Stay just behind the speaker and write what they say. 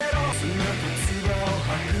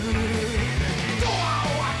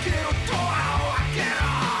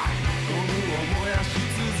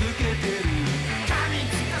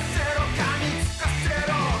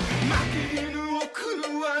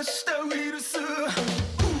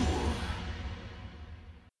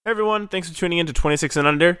everyone, thanks for tuning in to 26 and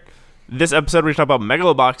Under. This episode we're talking about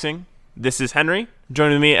megaloboxing. This is Henry.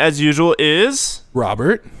 Joining me as usual is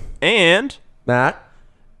Robert and Matt.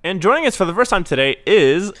 And joining us for the first time today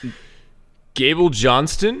is Gable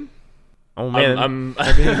Johnston. Oh man,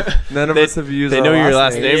 None of us have used. They know your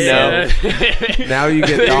last name now. Now you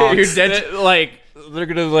get dogs. You're dead. Like they're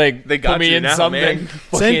gonna they got put me you in now, something.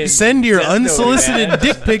 man. Send your unsolicited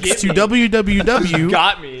dick pics to www.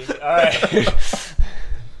 Got me. All right.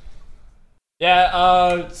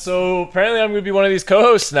 Yeah. So apparently I'm gonna be one of these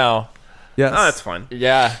co-hosts now. Yes. Oh, that's fine.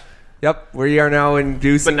 Yeah. Yep. We are now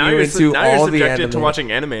inducing But now you you're, into now you're all the subjected anime. to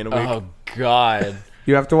watching anime in a week. Oh God.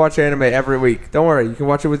 You have to watch anime every week. Don't worry. You can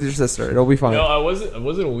watch it with your sister. It'll be fine. No, I wasn't a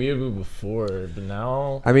weeaboo before, but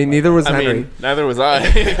now. I mean, neither was I Henry. mean, neither was I.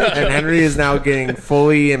 And Henry is now getting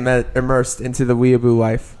fully immersed into the weeaboo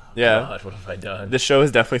life. Yeah. God, what have I done? This show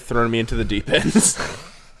has definitely thrown me into the deep end.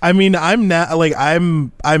 I mean, I'm not like I'm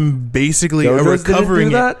basically a JoJo's didn't recovering.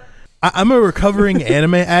 do that? I'm a recovering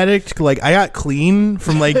anime addict. Like I got clean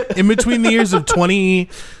from like in between the years of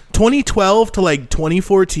 2012 to like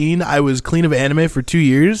 2014. I was clean of anime for 2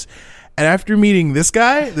 years, and after meeting this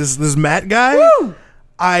guy, this Matt guy,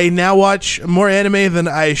 I now watch more anime than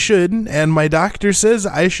I should, and my doctor says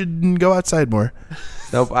I should go outside more.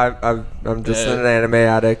 Nope. I'm just an anime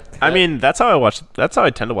addict. I mean, that's how I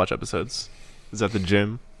tend to watch episodes. Is at the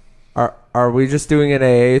gym. Are we just doing an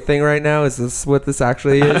AA thing right now? Is this what this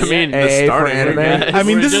actually is? I mean, the AA for starting, anime. I guess. I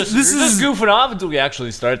mean, We're this just is goofing off until we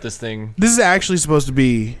actually start this thing. this is actually supposed to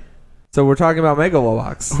be. So we're talking about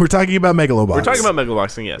Megalobox. We're talking about Megalobox. We're talking about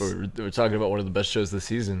megaloboxing, yes. We're talking about one of the best shows this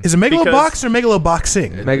season. Is it Megalobox Because- or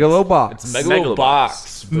Megaloboxing? Megalobox. It's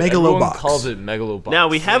Megalobox. but Megalobox. Everyone calls it Megalobox. Now,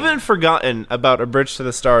 we haven't forgotten about A Bridge to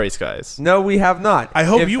the Starry Skies. No, we have not. I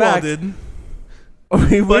hope In you fact, all did.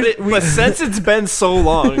 But since it's been so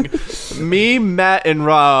long, me, Matt, and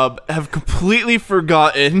Rob have completely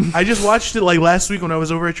forgotten. I just watched it like last week when I was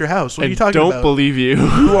over at your house. What are I you talking don't about? believe you.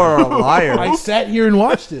 You are a liar. I sat here and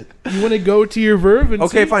watched it. You want to go to your Verve and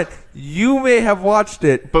Okay, see? fine. You may have watched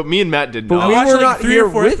it. But me and Matt did But not. I we watched were like not 3 here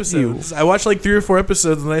or 4 with episodes. I watched like 3 or 4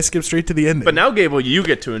 episodes and then I skipped straight to the ending. But now, Gable, you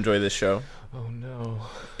get to enjoy this show. Oh no.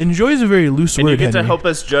 enjoy is a very loose And word. you get to Henry. help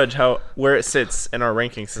us judge where it sits in our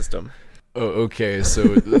ranking system. Oh, okay.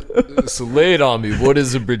 So, so lay it on me. What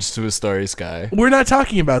is A Bridge to a Starry Sky? We're not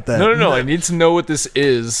talking about that. No. I need to know what this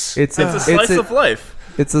is. It's It's a slice of life.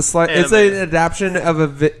 It's a slice. It's Anime. an adaptation of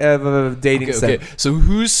a dating Okay. sim. So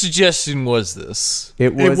whose suggestion was this?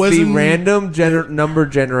 It was the wasn't- random number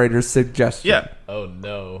generator suggestion. Yeah. Oh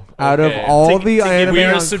no. Out of Okay. all To- the to give anime we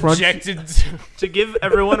on are Crunchy, subjected to... To give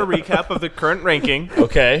everyone a recap of the current ranking,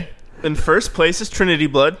 Okay. in first place is Trinity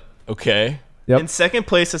Blood. Okay. Yep. In second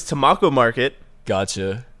place is Tamako Market.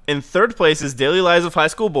 Gotcha. In third place is Daily Lives of High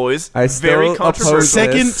School Boys. I still Very oppose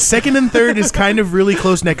controversial. Second and third is kind of really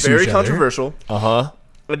close next to Very each other. controversial. Uh-huh.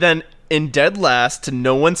 But then, in dead last, to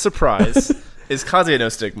no one's surprise, is Kaze no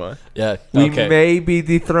Stigma. Yeah. we Okay. may be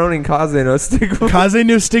dethroning Kaze no Stigma. Kaze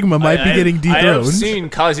no Stigma might be getting I have dethroned. seen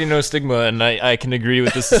Kazi no Stigma, and I can agree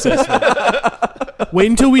with this assessment. Wait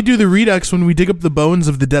until we do the redux when we dig up the bones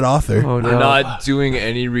of the dead author. Oh I'm no! not doing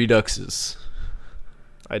any reduxes.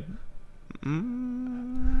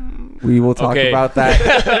 We will talk Okay. about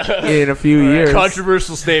that in a few years.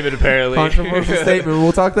 Controversial statement, apparently. Controversial statement.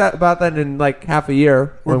 We'll talk about that in like half a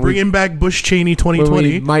year. We're when bringing back Bush Cheney when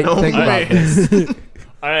we 2020. might think my. about this.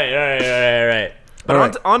 All right. But All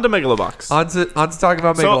right. on to Megalobox. on to talking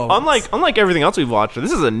about So, Megalobox. unlike everything else we've watched,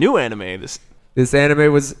 this is a new anime This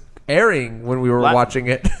anime was airing when we were watching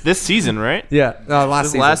it. this season, right? Yeah, last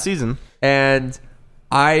This season. last season. And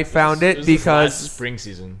I found it This because last spring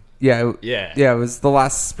season. yeah, Yeah. it was the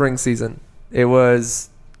last spring season. It was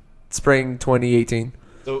spring 2018.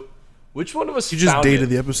 So, which one of us You just found dated it?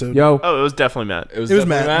 the episode. Yo, Oh, it was definitely Matt. It was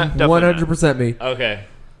Matt. definitely Definitely 100% me. Okay.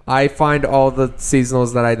 I find all the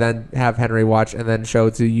seasonals that I then have Henry watch and then show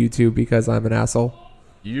to YouTube because I'm an asshole.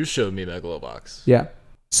 You showed me Megalobox. Yeah.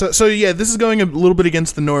 So yeah, this is going a little bit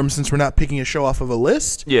against the norm since we're not picking a show off of a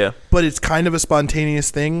list, Yeah. but it's kind of a spontaneous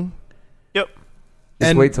thing. Yep. Just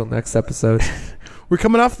And- wait till next episode. We're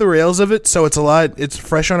coming off the rails of it, so it's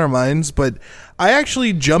fresh on our minds, but I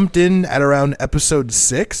actually jumped in at around episode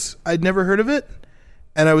 6. I'd never heard of it.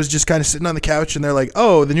 And I was just kind of sitting on the couch and they're like,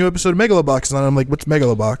 "Oh, the new episode of Megalobox." And I'm like, "What's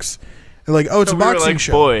Megalobox?" They're like, "Oh, it's So a we were boxing like,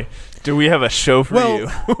 show." Boy, do we have a show for Well, you?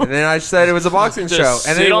 And then I said it was a boxing Just show.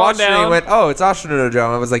 And then sit he on watched it and he down. went, oh, it's Ashino Dojo.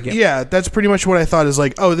 And I was like, yeah, Yeah, that's pretty much what I thought is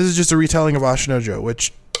like, "Oh, this is just a retelling of Ashinojo,"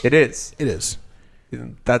 which it is. it is.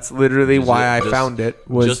 That's literally why I Just- found it.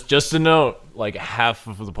 Was Just a note. like half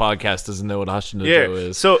of the podcast doesn't know what Ashino Yeah. Joe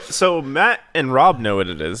is. So Matt and Rob know what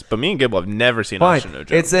it is, but me and Gibble have never seen Fine. Ashino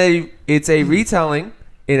Joe. It's a retelling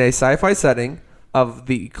in a sci-fi setting of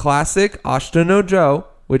the classic Ashita no Joe,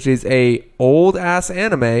 which is a old ass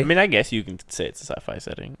anime. I mean, I guess you can say it's a sci-fi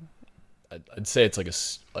setting. I'd say it's like a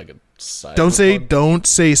cyberpunk. Don't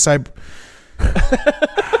say cyber.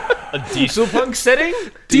 A diesel punk setting.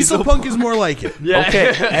 Diesel punk is more like it. Yeah.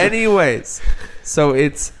 Okay. Anyways, so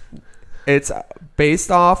it's based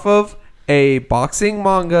off of a boxing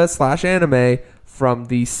manga / anime from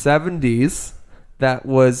the 70s that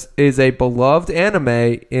is a beloved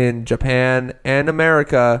anime in Japan and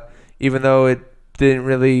America, even though it didn't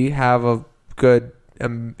really have a good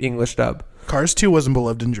English dub. Cars 2 wasn't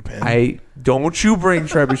beloved in Japan. Don't you bring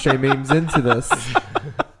Trebuchet memes into this.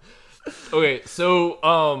 Okay, so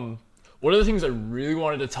one of the things I really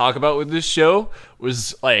wanted to talk about with this show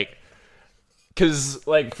was like, because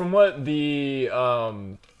like from what the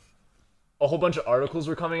a whole bunch of articles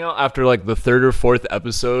were coming out after like the 3rd or 4th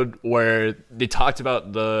episode where they talked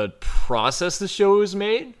about the process the show was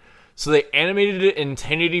made. So they animated it in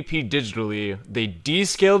 1080p digitally, they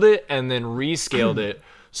descaled it and then rescaled it,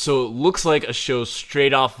 so it looks like a show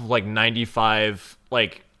straight off of like 95,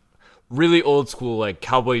 like really old school, like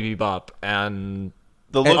Cowboy Bebop, and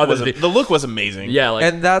The look was amazing. yeah, like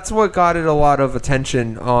And that's what got it a lot of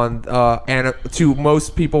attention on to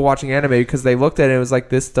most people watching anime, because they looked at it and was like,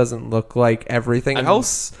 this doesn't look like everything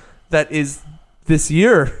else that is this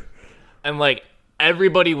year. and like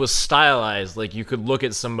everybody was stylized. Like you could look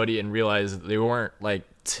at somebody and realize that they weren't like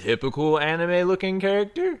typical anime looking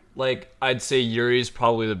character. Like I'd say Yuri's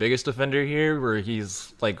probably the biggest offender here, where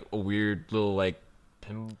he's like a weird little like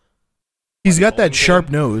pin, He's got that bowling sharp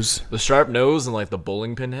pin. nose. The sharp nose and like the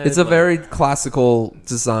bowling pin head. It's a like, very classical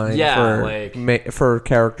design Yeah, for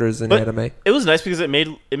characters in But anime. it was nice because it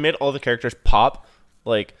made all the characters pop.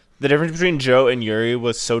 Like the difference between Joe and Yuri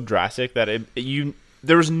was so drastic that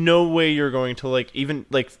there was no way you're going to like, even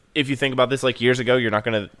like if you think about this like years ago, you're not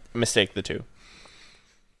going to mistake the two.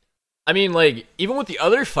 I mean, like even with the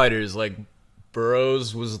other fighters, like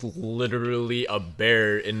Burroughs was literally a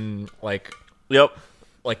bear in like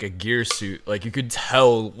a gear suit. Like you could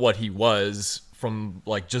tell what he was from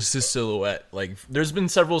like just his silhouette. Like there's been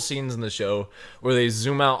several scenes in the show where they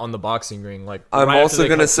zoom out on the boxing ring. Like I'm right after also they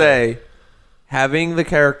going to cut say, having the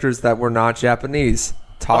characters that were not Japanese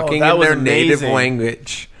talking that in was their native amazing.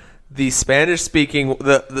 language. The Spanish speaking,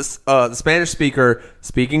 the Spanish speaker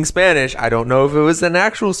speaking Spanish. I don't know if it was an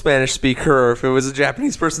actual Spanish speaker or if it was a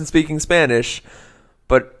Japanese person speaking Spanish,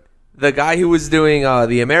 but the guy who was doing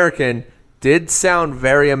the American did sound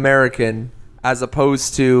very American, as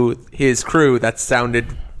opposed to his crew that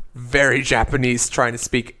sounded very Japanese trying to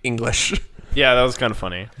speak English. Yeah, that was kind of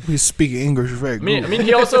funny. We speak English very good. I mean,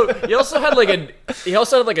 he also had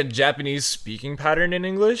like a Japanese speaking pattern in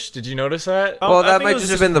English. Did you notice that? Well, I that think might it was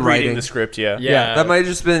just have been the reading writing. the script. Yeah. Yeah. That might have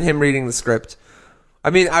just been him reading the script. I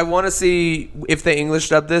mean, I want to see if they English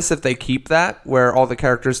dub this, if they keep that, where all the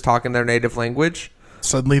characters talk in their native language.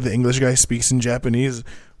 Suddenly the English guy speaks in Japanese.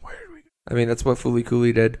 Where did we go? I mean, that's what Fooly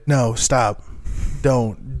Cooley did. No, stop.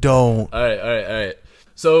 Don't. All right.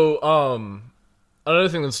 So, another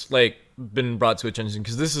thing that's like been brought to attention,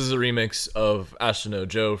 because this is a remix of Ashino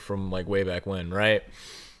Joe from like way back when, right?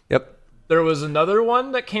 Yep. There was another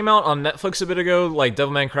one that came out on Netflix a bit ago, like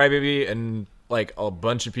Devilman Crybaby, and like a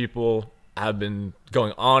bunch of people have been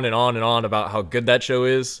going on and on and on about how good that show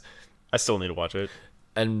is, I still need to watch it.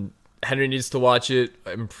 and Henry needs to watch it.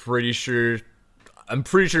 I'm pretty sure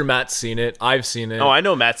Matt's seen it. I've seen it. Oh, I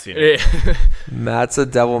know Matt's seen it. Matt's a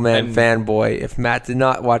Devilman fanboy. If Matt did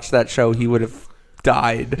not watch that show, he would have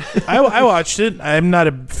died. I watched it. I'm not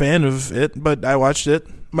a fan of it, but I watched it.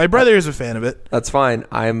 My brother is a fan of it. That's fine.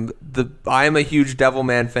 I'm a huge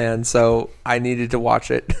Devilman fan, so I needed to watch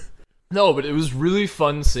it. No, but it was really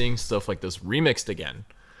fun seeing stuff like this remixed again,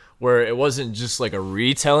 where it wasn't just like a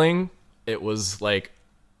retelling. It was like,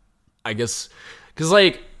 I guess, because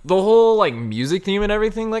like the whole like music theme and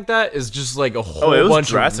everything like that is just like a whole it was bunch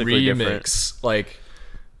of drastically remix. Like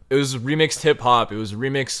it was remixed hip hop. It was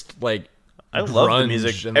remixed like I love the grunge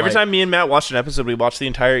music. and, Every like, time me and Matt watched an episode, we watched the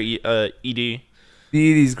entire ED The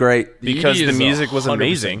ED's great. because ED the is music was 100%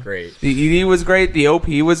 amazing. Great. The ED was great. The OP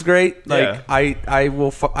was great. Like Yeah. I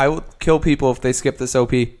will kill people if they skip this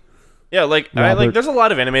OP. Yeah, like Robert. there's a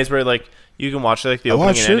lot of animes where like you can watch like the I opening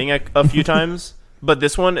watched and it. ending a few times, but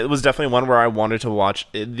this one it was definitely one where I wanted to watch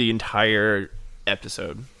the entire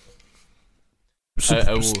episode.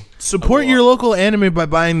 I will Support your local anime by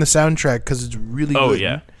buying the soundtrack because it's really Oh good.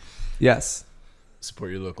 yeah, Yes.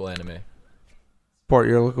 support your local anime. support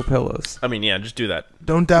your local pillows. I mean, yeah, just do that.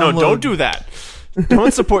 Don't download. No, don't do that.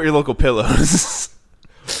 Don't support your local pillows.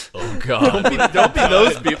 Oh God. Don't be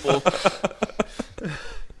those people.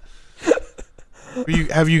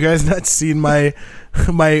 Have you guys not seen my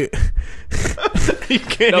You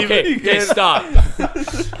can't Okay, stop.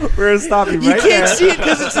 We're gonna stop you You right can't there. see it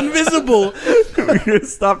because it's invisible. We're gonna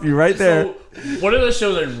stop you right there. So, one of the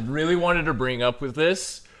shows I really wanted to bring up with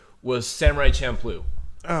this was Samurai Champloo.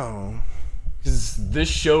 Oh. Because this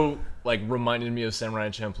show like reminded me of Samurai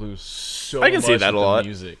Champloo so I can much see that with a lot. the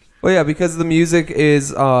music. Well, yeah, because the music is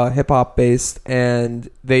hip hop based, and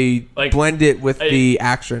they Like, blend it with the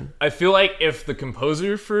action. I feel like if the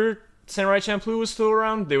composer for Samurai Champloo was still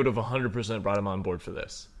around, they would have 100% brought him on board for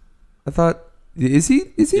this. I thought, is he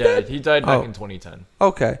Yeah, dead? he died back Oh. in 2010.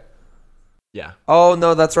 Okay. Yeah. Oh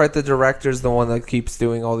no, that's right. The director's the one that keeps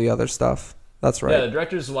doing all the other stuff. That's Yeah, the right.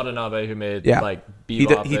 director's Watanabe, who made Yeah. like He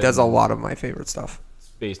Bebop he does a and lot of my favorite stuff.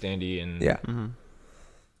 Space Dandy and Yeah.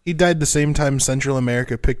 He died the same time Central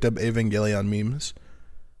America picked up Evangelion memes.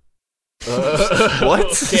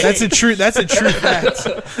 What? That's a true fact.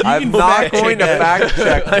 I'm can not fact going to check that. fact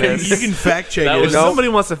check You this. can fact check That it. If was- somebody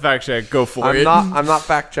wants to fact check, go for it. I'm not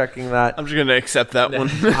fact checking that. I'm just gonna accept that one.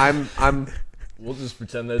 I'm we'll just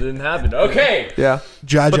pretend that didn't happen. Okay. yeah.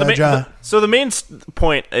 Ja But ja the ja. so the main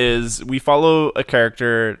point is we follow a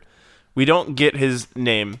character. We don't get his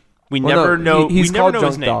name. We Well, never no, know. he's we never called know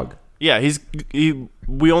his Junk name. Dog. Yeah,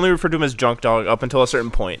 we only refer to him as Junk Dog up until a certain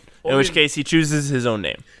point. In which case, he chooses his own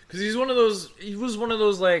name. Because he was one of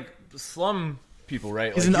those like slum people,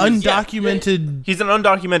 right? He's Like, an he was- undocumented. He's an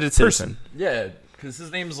undocumented citizen. Yeah, because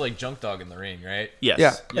his name's like Junk Dog in the Ring, right? Yes.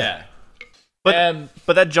 Yeah. Yeah. But And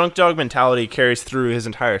but that Junk Dog mentality carries through his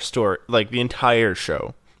entire story, like the entire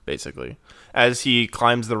show, basically, as he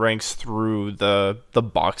climbs the ranks through the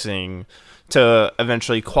boxing to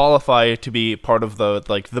eventually qualify to be part of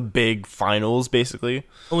the big finals, basically.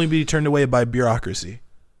 Only be turned away by bureaucracy.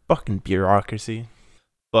 Fucking bureaucracy.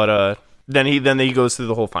 But then he goes through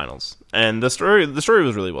the whole finals, and the story was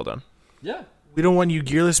really well done. yeah. We don't want you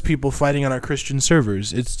gearless people fighting on our Christian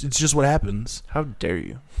servers. It's just what happens. How dare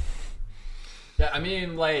you? Yeah, I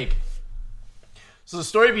mean, like, so the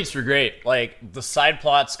story beats were great. Like, the side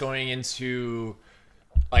plots going into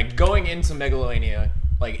Megalomania,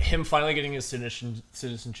 like, him finally getting his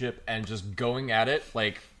citizenship and just going at it.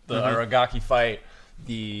 Like, the Aragaki fight,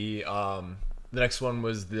 the next one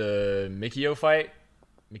was the Mikio fight.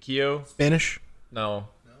 Mikio? Spanish? No.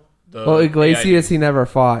 The Well, Iglesias he never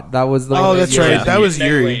fought. That was the Oh, one that's Yuri- right. That was Yuri.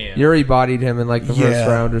 Megalomania. Yuri bodied him in like the first Yeah.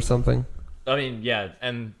 round or something. I mean, yeah,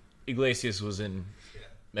 and Iglesias was in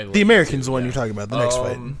Megalomania. The American's too, the one yeah. you're talking about. The next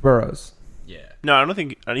fight. Burrows. Yeah. No, I don't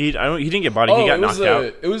think he didn't get bodied. Oh, he got it was knocked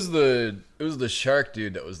out. It was the shark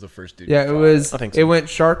dude that was the first dude. Yeah, to it fight. was. I think so. It went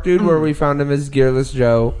Shark Dude where we found him as Gearless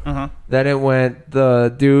Joe. Then it went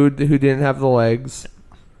the dude who didn't have the legs.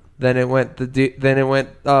 Then it went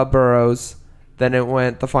Burrows. Then it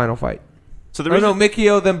went the final fight. So the Oh reason, no,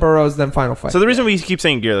 Mikio, then Burrows, then final fight. So the reason we keep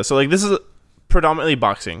saying gearless, so like this is predominantly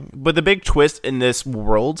boxing, but the big twist in this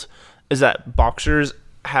world is that boxers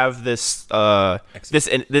have this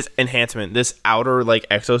this enhancement, this outer like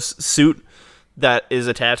exosuit that is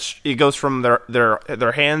attached. It goes from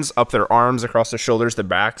their hands up their arms, across their shoulders, their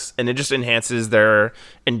backs, and it just enhances their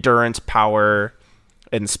endurance, power,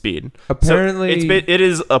 and speed. Apparently- so it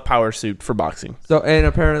is a power suit for boxing. So and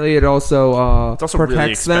apparently it also, also really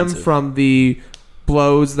protects them expensive. from the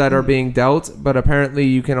blows that are being dealt. But apparently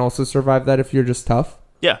you can also survive that if you're just tough.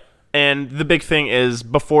 Yeah. And the big thing is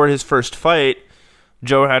before his first fight,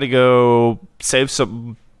 Joe had to go save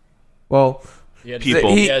some. Well, He had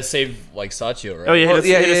people. He had to save like Sachio, right? Oh, yeah, he had to, Well, he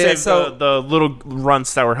had to yeah, save so- the little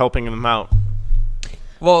runts that were helping him out.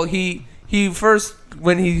 well, he first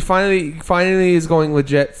when he finally is going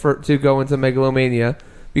legit to go into Megalomania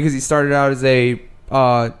because he started out as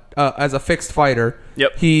a fixed fighter.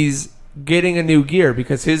 Yep. He's getting a new gear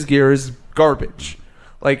because his gear is garbage.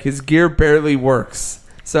 Like his gear barely works.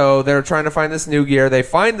 So they're trying to find this new gear. They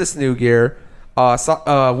find this new gear.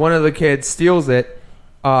 One of the kids steals it.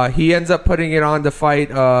 He ends up putting it on to fight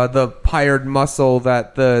the hired muscle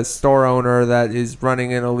that the store owner that is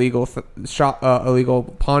running an illegal illegal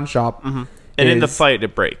pawn shop. And in the is- fight,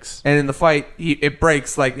 it breaks. and in the fight, it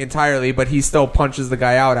breaks like entirely, but he still punches the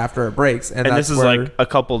guy out after it breaks. And And that's this is where, like a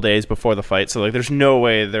couple days before the fight, so like there's no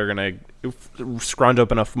way they're gonna scrounge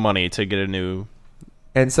up enough money to get a new.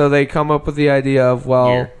 and so they come up with the idea of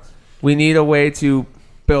Gear. we need a way to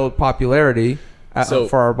build popularity So-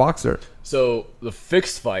 for our boxer. So the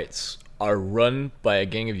fixed fights are run by a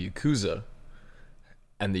gang of Yakuza.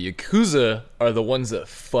 And the Yakuza are the ones that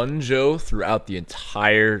fund Joe throughout the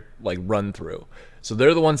entire like run through. So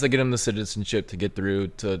they're the ones that get him the citizenship to get through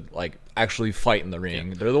to like actually fight in the ring.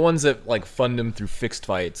 Yeah. They're the ones that like fund him through fixed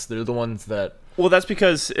fights. They're the ones that. Well, that's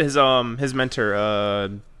because his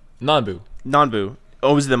mentor Nanbu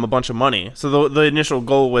owes them a bunch of money. So the initial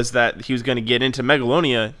goal was that he was going to get into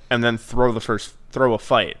Megalonia and then throw a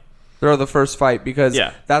fight. Throw the first fight because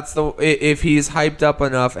Yeah. that's if he's hyped up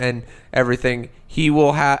enough and everything, he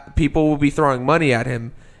will have people will be throwing money at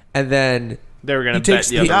him, and then They were going He to bet takes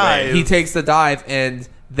the the other dive. way. he takes the dive and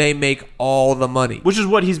they make all the money. Which is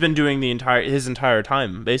what he's been doing his entire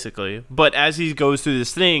time, basically. But as he goes through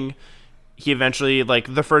this thing, he eventually,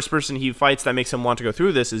 like, the first person he fights that makes him want to go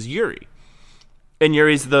through this is Yuri. And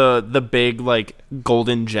Yuri's the big, like,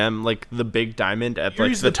 golden gem, like, the big diamond at,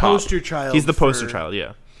 Yuri's like, the top. poster child He's the poster for- child,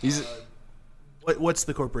 yeah. He's What's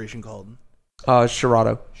the corporation called?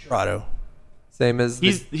 Shirado. Shirado. Same as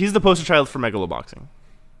He's the poster child for Megaloboxing.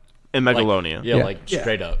 In Megalonia. yeah, Yeah. like Yeah.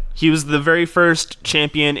 straight up. He was the very first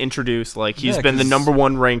champion introduced. Like, he's Yeah, been the 'cause- number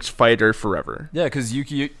one ranked fighter forever. Yeah, because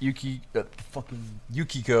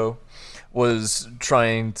Yukiko was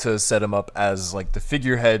trying to set him up as like the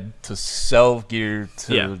figurehead to sell gear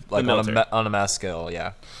to Yeah, the like military. on a mass scale,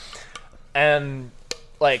 yeah. And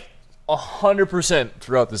like 100%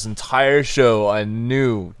 throughout this entire show, I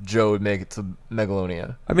knew Joe would make it to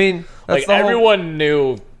Megalonia. I mean, that's Like the whole- everyone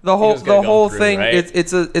knew the he whole was gonna the go whole through, thing. right?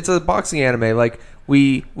 It's a boxing anime. Like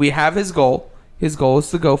we have his goal. His goal is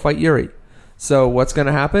to go fight Yuri. So what's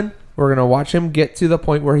gonna happen? We're gonna watch him get to the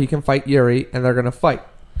point where he can fight Yuri, and they're gonna fight.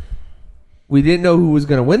 We didn't know who was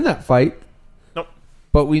gonna win that fight, Nope.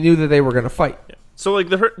 but we knew that they were gonna fight. So, like,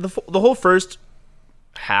 the whole first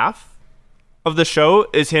half of the show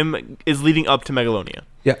is leading up to Megalonia.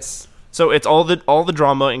 Yes. So it's all the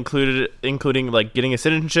drama including like getting a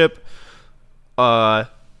citizenship.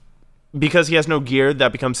 Because he has no gear,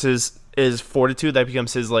 that becomes his fortitude. That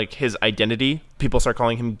becomes his identity. People start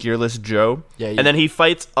calling him Gearless Joe. Yeah, and then he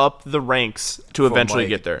fights up the ranks to From, eventually like,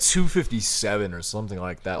 get there. 257 or something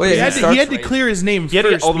like that. Well, Like, yeah, He had to clear his name He had to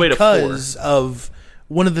get first all the way to because of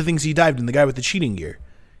one of the things he dived in, the guy with the cheating gear.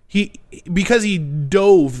 Because he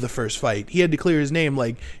dove the first fight, he had to clear his name.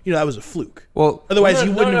 Like, that was a fluke. Well, Otherwise, he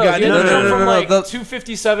wouldn't have gotten he in had to there. jump from no, like the-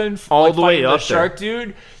 257 All like, the way fighting up the there. shark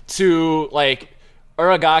dude to like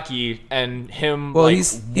Aragaki and him Well, like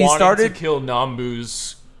he wanting started- to kill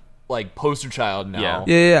Nambu's like poster child now.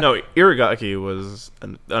 Yeah. Yeah. No, Irigaki was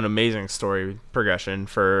an amazing story progression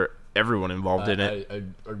for everyone involved in it. I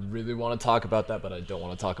really want to talk about that, but I don't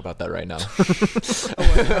want to talk about that right now.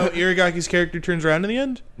 How Irigaki's character turns around in the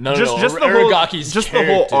end? No, just no, just the whole Aragaki's just the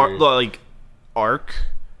character. whole arc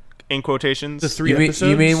in quotations. The three You mean, episodes?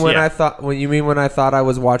 you mean when Yeah. I thought I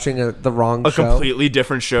was watching the wrong a show? completely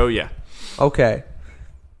different show. Yeah. Okay.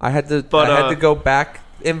 I had to But, go back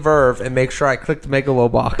in Verve and make sure I clicked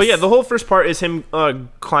Megalobox. But yeah, the whole first part is him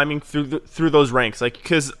climbing through those ranks, like,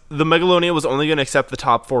 because the Megalonia was only going to accept the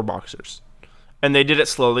top 4 boxers, and they did it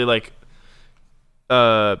slowly. Like,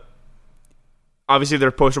 obviously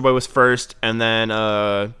their poster boy was first, and then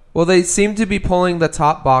Well, they seem to be pulling the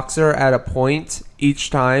top boxer at a point each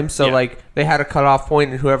time. So, Yeah. like, they had a cutoff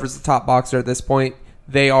point, and whoever's the top boxer at this point,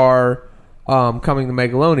 they are coming to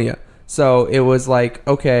Megalonia. So it was like,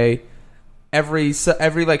 okay, every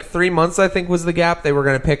like 3 months, I think was the gap. They were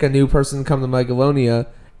going to pick a new person to come to Megalonia,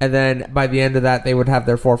 and then by the end of that, they would have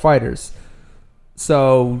their 4 fighters.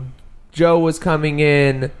 So Joe was coming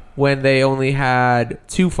in when they only had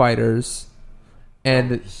 2 fighters,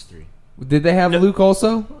 and It's 3. did they have Luke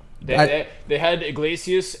also? They had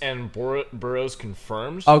Iglesias and Burrows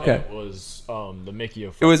confirmed. Okay. and it was the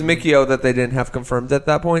Mikio. It was Mikio that they didn't have confirmed at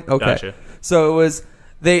that point. Okay, Gotcha. so it was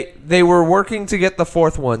they were working to get the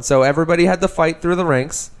 4th one. So everybody had to fight through the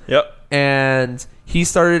ranks, yep. and he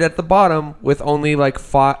started at the bottom with only like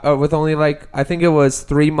I think it was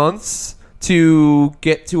 3 months to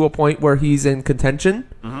get to a point where he's in contention.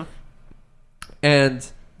 And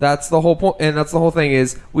that's the whole point. And that's the whole thing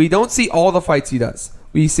is we don't see all the fights he does.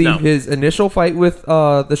 We see No. his initial fight with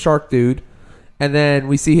the shark dude, and then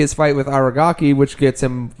we see his fight with Aragaki, which gets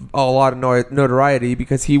him a lot of notoriety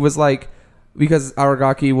because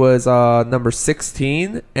Aragaki was number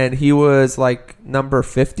 16 and he was like number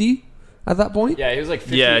 50 at that point. Yeah, he was like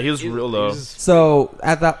 50. Yeah, he was real low. So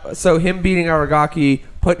him beating Aragaki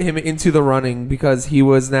put him into the running because he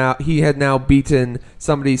had now beaten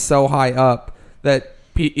somebody so high up that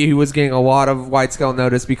he was getting a lot of wide scale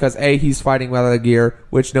notice because A, he's fighting without a gear,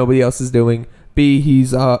 which nobody else is doing. B,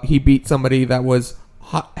 he beat somebody that was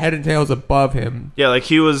head and tails above him. Yeah, like,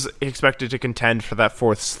 he was expected to contend for that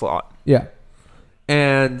 4th slot. Yeah.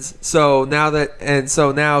 And so now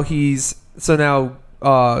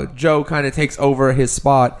Joe kind of takes over his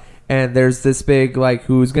spot, and there's this big like,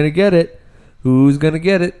 who's gonna get it? Who's gonna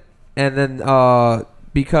get it? And then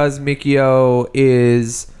because Mikio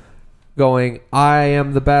is going, I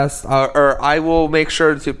am the best, or I will make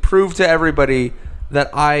sure to prove to everybody that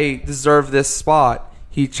I deserve this spot.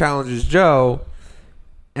 He challenges Joe,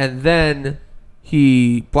 and then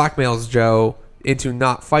he blackmails Joe into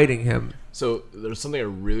not fighting him. So there's something I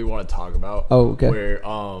really want to talk about. Oh, okay. Where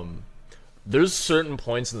there's certain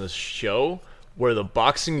points in the show where the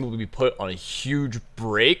boxing will be put on a huge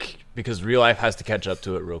break because real life has to catch up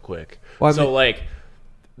to it real quick. Well, so like,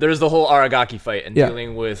 there's the whole Aragaki fight and Yeah.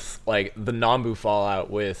 dealing with like the Nambu fallout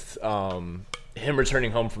with him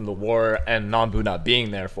returning home from the war and Nambu not being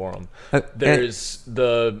there for him. There's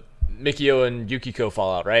the Mikio and Yukiko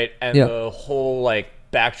fallout, right? And Yeah. the whole like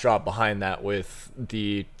backdrop behind that with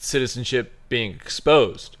the citizenship being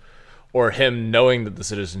exposed, or him knowing that the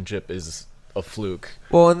citizenship is a fluke.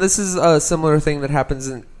 Well, and this is a similar thing that happens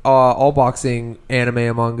in all boxing anime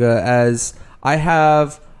and manga. As I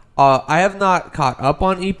have not caught up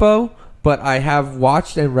on Ippo, but I have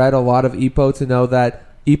watched and read a lot of Ippo to know that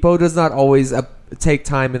Ippo does not always take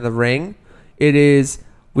time in the ring. It is,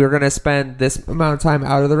 we're going to spend this amount of time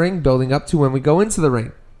out of the ring building up to when we go into the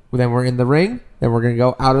ring. Then we're in the ring, then we're going to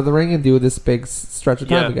go out of the ring and do this big stretch of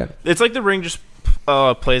time again. It's like the ring just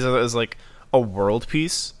plays as like a world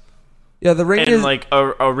piece. Yeah, the ring And is like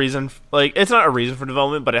a reason, like it's not a reason for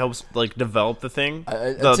development, but it helps like develop the thing,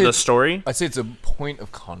 the story. I'd say it's a point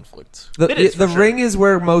of conflict. It is, the for sure. ring is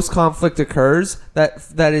where most conflict occurs.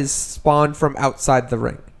 That is spawned from outside the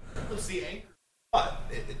ring.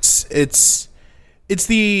 It's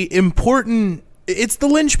the important. It's the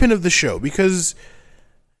linchpin of the show because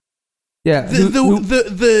Yeah,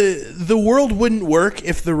 the world wouldn't work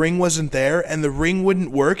if the ring wasn't there, and the ring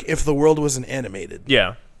wouldn't work if the world wasn't animated.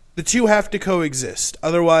 Yeah. The two have to coexist.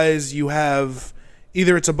 Otherwise, you have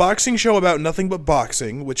either it's a boxing show about nothing but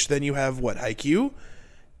boxing, which then you have Haikyuu,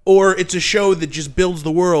 or it's a show that just builds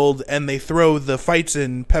the world and they throw the fights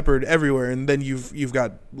in peppered everywhere, and then you've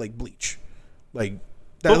got like Bleach. Like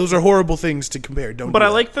those are horrible things to compare. Don't. But do I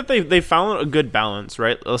that. like that they found a good balance,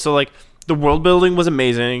 right? So like the world building was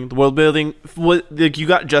amazing. The world building was like you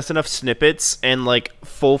got just enough snippets and like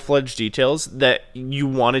full-fledged details that you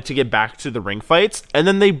wanted to get back to the ring fights, and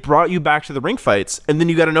then they brought you back to the ring fights, and then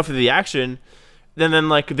you got enough of the action. Then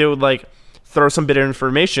like they would like throw some bit of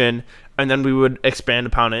information, and then we would expand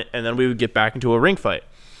upon it, and then we would get back into a ring fight.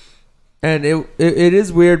 And it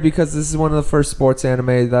is weird because this is one of the first sports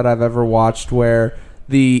anime that I've ever watched where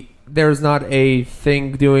there's not a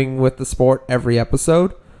thing doing with the sport every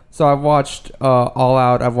episode. So I've watched All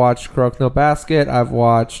Out, I've watched Kuroko no Basket, I've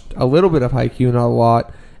watched a little bit of Haikyuu, not a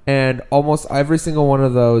lot, and almost every single one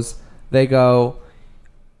of those, they go,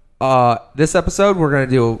 this episode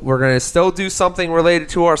we're gonna still do something related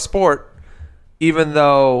to our sport, even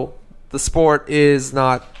though the sport is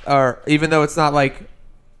not, or even though it's not like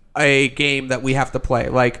a game that we have to play,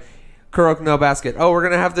 like Kuroko no Basket. Oh, we're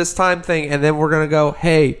gonna have this time thing, and then we're gonna go,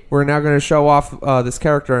 hey, we're now gonna show off this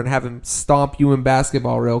character and have him stomp you in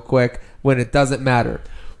basketball real quick when it doesn't matter.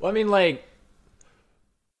 Well, I mean, like,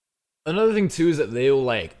 another thing too is that they'll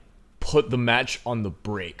like put the match on the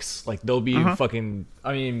brakes. Like they'll be fucking.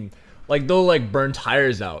 I mean, like they'll like burn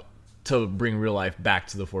tires out to bring real life back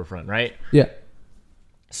to the forefront, right? Yeah.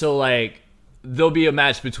 So like there'll be a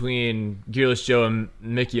match between Gearless Joe and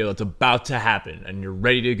Mikio that's about to happen, and you're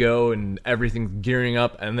ready to go, and everything's gearing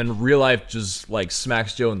up, and then real life just like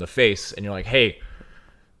smacks Joe in the face, and you're like, hey,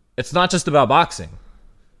 it's not just about boxing.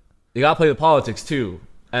 You gotta play the politics too.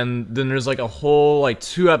 And then there's like a whole like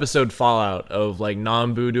 2-episode fallout of like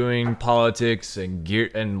Nambu doing politics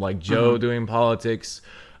and like Joe doing politics,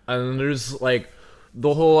 and then there's like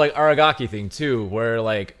the whole like Aragaki thing too, where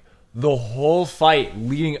like the whole fight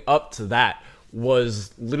leading up to that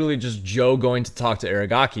was literally just Joe going to talk to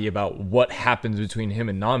Aragaki about what happens between him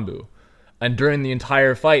and Nambu. And during the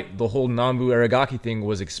entire fight, the whole Nambu Aragaki thing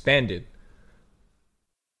was expanded.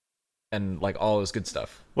 And like all this good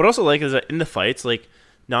stuff. What I also like is that in the fights, like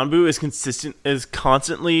Nambu is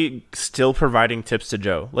constantly still providing tips to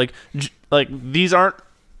Joe. Like these aren't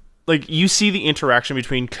like you see the interaction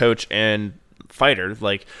between coach and fighter.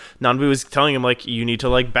 Like Nambu is telling him like you need to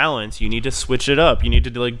like balance, you need to switch it up, you need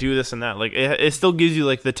to like do this and that. Like it still gives you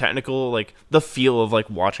like the technical, like the feel of like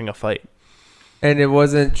watching a fight. And it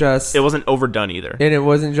wasn't overdone either. And it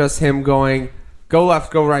wasn't just him going, go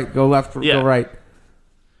left, go right, go left, go right.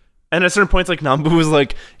 And at certain points, like Nambu was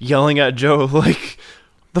like yelling at Joe, like,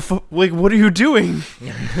 like what are you doing?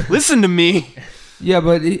 Listen to me. Yeah,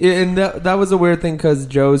 but and that was a weird thing because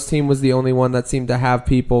Joe's team was the only one that seemed to have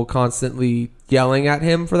people constantly yelling at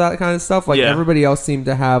him for that kind of stuff. Like Yeah. everybody else seemed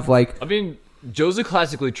to have like I mean, Joe's a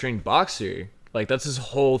classically trained boxer. Like that's his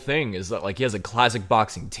whole thing is that like he has a classic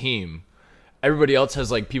boxing team. Everybody else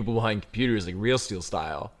has like people behind computers, like Real Steel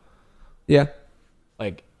style. yeah.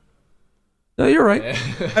 Like No, you're right.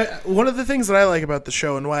 One of the things that I like about the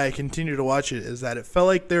show and why I continue to watch it is that it felt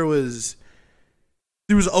like there was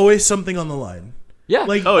always something on the line. yeah,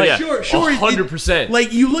 Like, Oh, yeah. sure, 100%.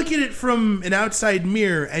 Like you look at it from an outside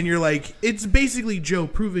mirror, and you're like, it's basically Joe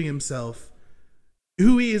proving himself,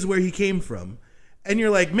 who he is, where he came from, and you're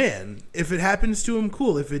like, man, if it happens to him,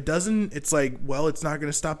 cool. If it doesn't, it's like, well, it's not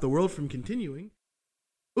going to stop the world from continuing.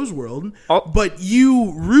 Joe's world, but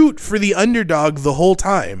you root for the underdog the whole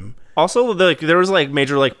time. Also, like there was like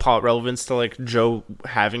major like plot relevance to like Joe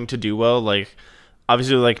having to do well. Like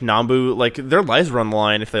obviously, like Nambu, like their lives were on the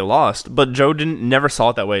line if they lost, but Joe never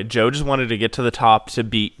saw it that way. Joe just wanted to get to the top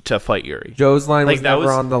to fight Yuri. Joe's line Like, was that never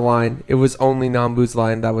was- on the line. It was only Nambu's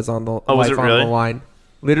line that was on the Oh, was life it on really? the line.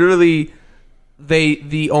 Literally,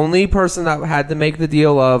 the only person that had to make the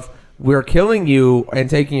deal of we're killing you and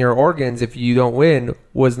taking your organs if you don't win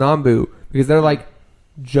was Nambu, because they're like,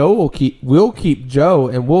 we'll keep Joe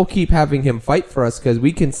and we'll keep having him fight for us because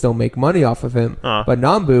we can still make money off of him. But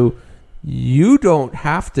Nambu, you don't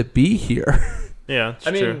have to be here. Yeah, it's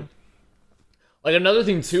I mean, true. like another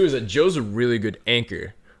thing too is that Joe's a really good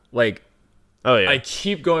anchor. Like Oh yeah, I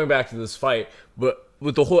keep going back to this fight, but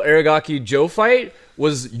with the whole Aragaki Joe fight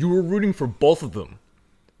was you were rooting for both of them.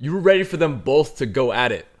 You were ready for them both to go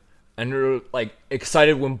at it. And you were like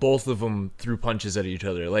excited when both of them threw punches at each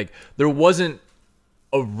other. Like there wasn't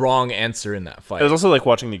a wrong answer in that fight. it was also like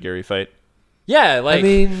watching the Yuri fight. Yeah, like I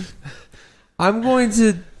mean, I'm going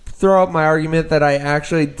to throw out my argument that I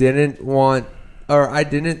actually didn't want, or I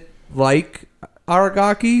didn't like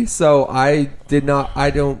Aragaki, so I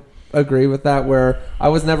don't agree with that, where I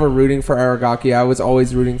was never rooting for Aragaki. I was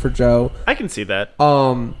always rooting for Joe. I can see that.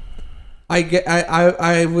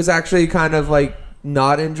 I was actually kind of like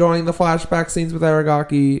not enjoying the flashback scenes with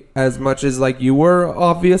Aragaki as much as like you were,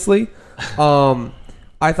 obviously.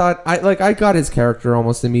 I thought I got his character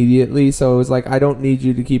almost immediately, so it was like I don't need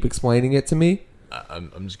you to keep explaining it to me.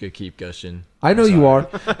 I'm just gonna keep gushing. I know you are.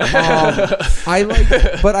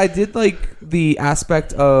 But I did like the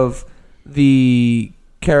aspect of the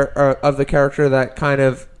character that kind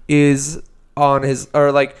of is on his,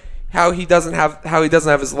 or like how he doesn't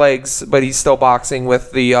have his legs, but he's still boxing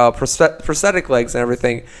with the prosthetic legs and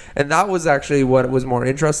everything. And that was actually what was more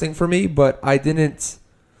interesting for me. But I didn't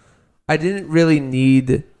really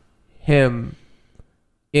need him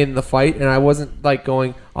in the fight, and I wasn't like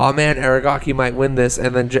going, oh man, Aragaki might win this,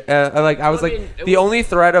 and then I was like, the only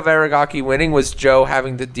threat of Aragaki winning was Joe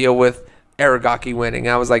having to deal with Aragaki winning.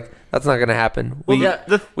 I was like, that's not gonna happen.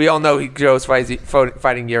 We all know Joe's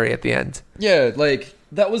fighting Yuri at the end. Yeah, like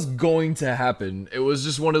that was going to happen. It was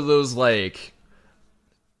just one of those like,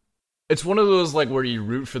 it's one of those like where you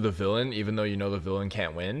root for the villain even though you know the villain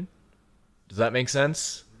can't win. Does that make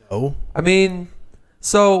sense? Oh, I mean,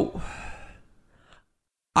 so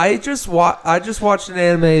I just watched an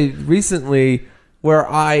anime recently where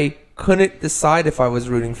I couldn't decide if I was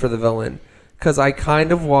rooting for the villain, because I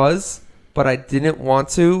kind of was, but I didn't want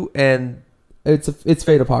to, and it's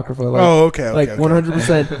Fate Apocrypha. Like, Oh, okay, like okay.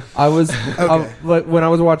 100%. I was like when I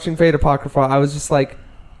was watching Fate Apocrypha, I was just like,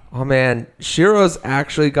 oh man, Shiro's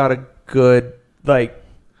actually got a good like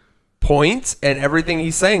point, and everything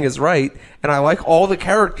he's saying is right, and I like all the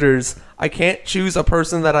characters. I can't choose a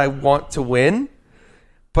person that I want to win,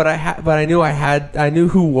 but I knew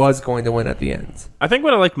who was going to win at the end. I think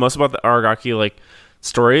what I liked most about the Aragaki like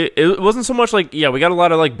story, it wasn't so much like, yeah, we got a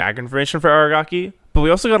lot of like back information for Aragaki, but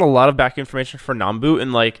we also got a lot of back information for Nambu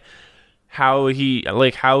and like how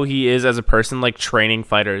he is as a person, like training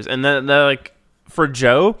fighters. And then like for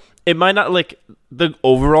Joe, it might not like the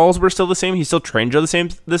overalls were still the same. He still trained Joe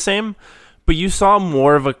the same, but you saw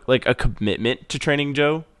more of a commitment to training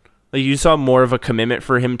Joe. Like you saw more of a commitment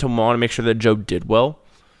for him to want to make sure that Joe did well.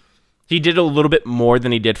 He did a little bit more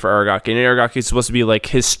than he did for Aragaki, and Aragaki is supposed to be like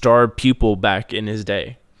his star pupil back in his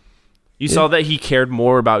day. You saw that he cared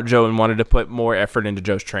more about Joe and wanted to put more effort into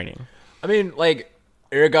Joe's training. I mean, like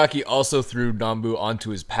Aragaki also threw Nambu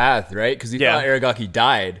onto his path, right? Because he thought Aragaki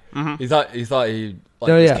died. Mm-hmm. He thought he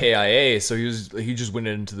was KIA, so he just went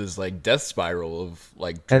into this like death spiral of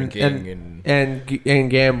like drinking and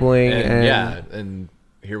gambling and and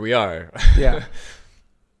here we are. Yeah.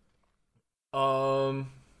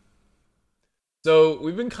 So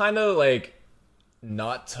we've been kind of like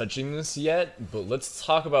not touching this yet, but let's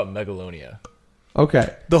talk about Megalonia.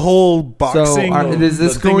 Okay. The whole So boxing. is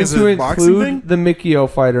this the thing going is to a boxing include thing? the Mikio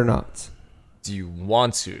fight or not? Do you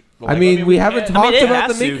want to? I mean, we haven't talked it about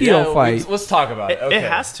the has to, Mikio fight. Let's talk about it. Okay. It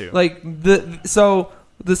has to. Like so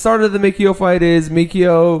the start of the Mikio fight is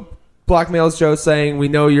Mikio blackmails Joe saying, "We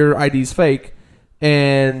know your ID's fake,"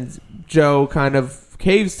 and Joe kind of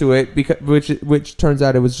caves to it because which turns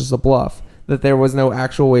out it was just a bluff, that there was no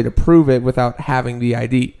actual way to prove it without having the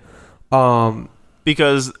ID.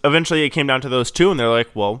 Because eventually it came down to those two, and they're like,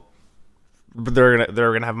 well, they're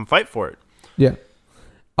gonna have him fight for it. Yeah.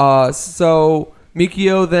 So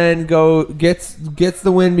Mikio then gets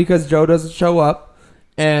the win because Joe doesn't show up,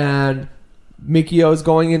 and Mikio's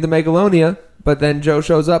going into Megalonia, but then Joe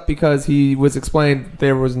shows up because he was explained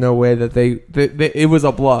there was no way that they it was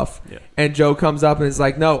a bluff. Yeah. And Joe comes up and is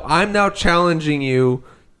like, "No, I'm now challenging you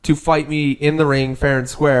to fight me in the ring, fair and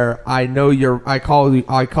square. I know I call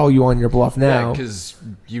you on your bluff now." because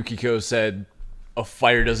Yukiko said a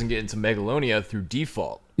fighter doesn't get into Megalonia through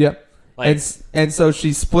default. Yep. Like- and so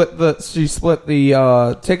she split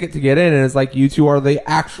the ticket to get in, and it's like, you two are the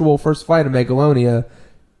actual first fight of Megalonia,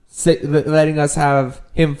 letting us have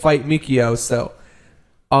him fight Mikio. So,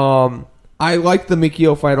 I like the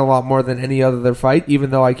Mikio fight a lot more than any other fight,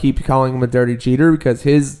 even though I keep calling him a dirty cheater because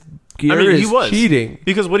his gear he is was cheating.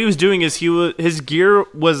 because what he was doing is his gear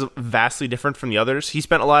was vastly different from the others. He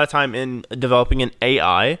spent a lot of time in developing an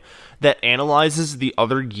AI that analyzes the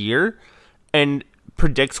other gear and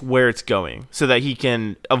predicts where it's going so that he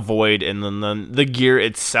can avoid, and then the gear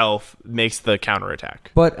itself makes the counterattack.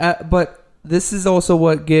 But this is also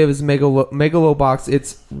what gives Megalobox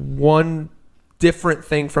its one different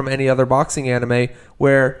thing from any other boxing anime,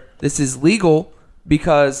 where this is legal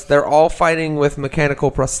because they're all fighting with mechanical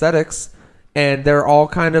prosthetics, and they're all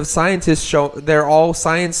kind of scientists they're all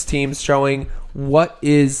science teams showing what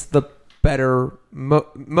is the better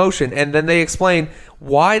motion. And then they explain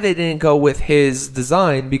why they didn't go with his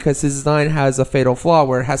design, because his design has a fatal flaw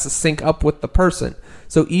where it has to sync up with the person.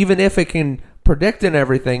 So even if it can predict and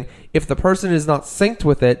everything, if the person is not synced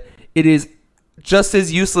with it, it is just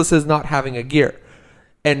as useless as not having a gear.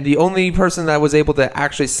 And the only person that was able to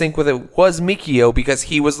actually sync with it was Mikio, because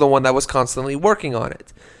he was the one that was constantly working on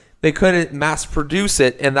it. They couldn't mass produce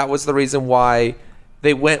it, and that was the reason why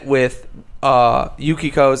they went with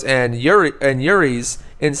Yukiko's and Yuri's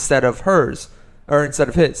instead of hers, or instead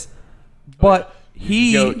of his. But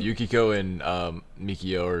Yukiko and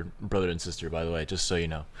Mikio are brother and sister, by the way, just so you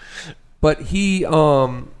know. But he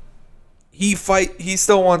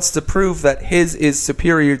still wants to prove that his is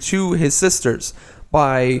superior to his sister's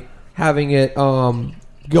by having it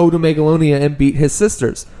go to Megalonia and beat his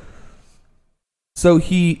sisters. So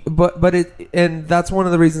and that's one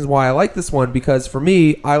of the reasons why I like this one, because for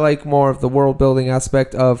me, I like more of the world building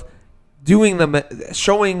aspect of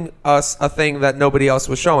showing us a thing that nobody else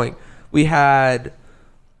was showing. We had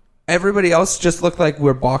everybody else just looked like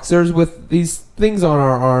we're boxers with these things on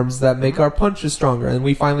our arms that make our punches stronger, and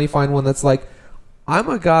we finally find one that's like, I'm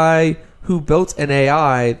a guy who built an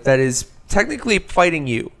AI that is technically fighting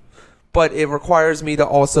you, but it requires me to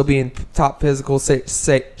also be in top physical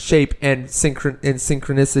shape and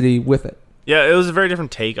synchronicity with it. Yeah, it was a very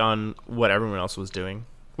different take on what everyone else was doing,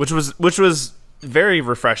 which was very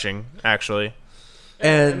refreshing, actually.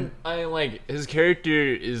 And I like his character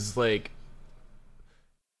is like,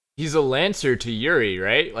 he's a Lancer to Yuri,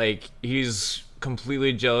 right? Like, he's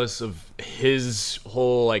completely jealous of his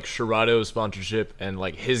whole like Shirado sponsorship and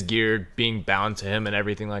like his gear being bound to him and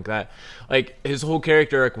everything like that. Like, his whole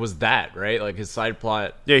character arc was that, right? Like, his side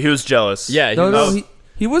plot. Yeah, he was jealous. Yeah,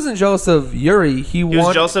 he wasn't jealous of Yuri. He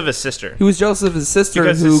was jealous of his sister. He was jealous of his sister,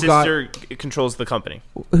 because his sister controls the company.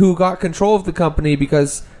 Who got control of the company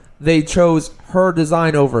because they chose her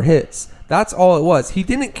design over his. That's all it was. He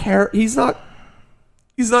didn't care. He's not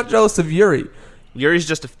jealous of Yuri. Yuri's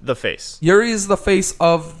just the face. Yuri is the face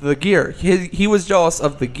of the gear. He was jealous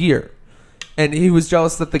of the gear, and he was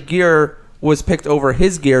jealous that the gear was picked over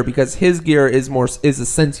his gear because his gear is a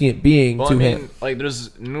sentient being to him. Like,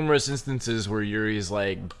 there's numerous instances where Yuri's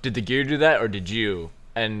like, "Did the gear do that, or did you?"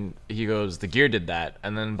 And he goes, "The gear did that."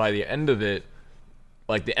 And then by the end of it,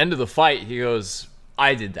 like the end of the fight, he goes,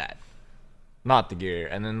 "I did that, not the gear."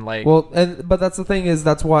 And then like, but that's the thing, is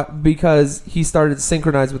that's why, because he started to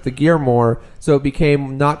synchronize with the gear more, so it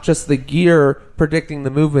became not just the gear predicting the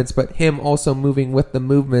movements, but him also moving with the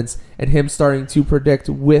movements, and him starting to predict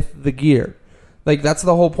with the gear. Like, that's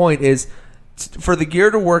the whole point, is for the gear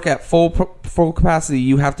to work at full capacity,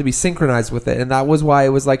 you have to be synchronized with it, and that was why it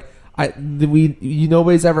was like,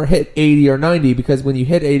 nobody's ever hit 80 or 90, because when you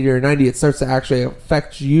hit 80 or 90, it starts to actually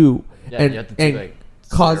affect you. yeah, you have to take like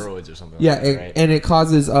steroids or something. Yeah, like that, right? and it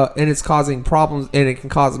causes and it's causing problems, and it can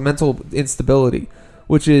cause mental instability,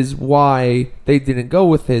 which is why they didn't go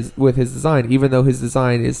with his design, even though his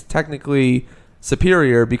design is technically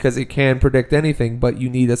superior because it can predict anything, but you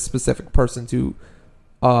need a specific person to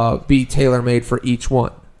be tailor made for each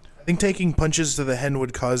one. I think taking punches to the head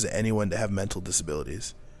would cause anyone to have mental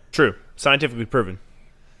disabilities. True. Scientifically proven.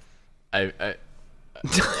 I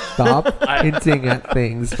Stop hinting at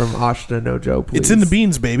things from Ashita no Joe, please. It's in the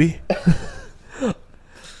beans, baby.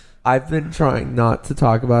 I've been trying not to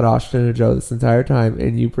talk about Ashita no Joe this entire time,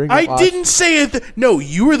 and you bring up I didn't say it. No,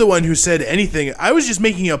 you were the one who said anything. I was just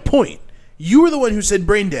making a point. You were the one who said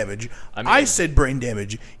brain damage. I said brain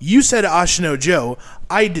damage. You said Ashino Joe.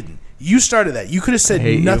 I didn't. You started that. You could have said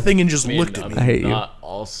nothing and just looked at me. I hate you. not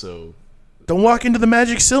also. Don't walk into the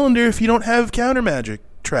magic cylinder if you don't have counter magic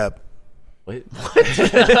trap. What?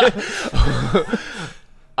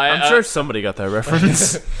 I'm sure somebody got that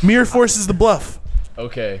reference. Mirror Force is the bluff.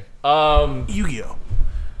 Okay. Yu-Gi-Oh.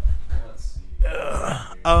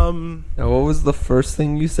 Now, what was the first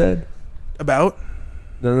thing you said? About?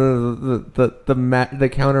 The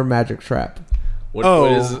counter magic trap. What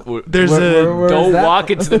is? There's Where is Don't that? walk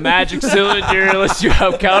into the magic cylinder unless you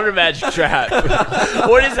have counter magic trap.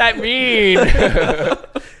 What does that mean?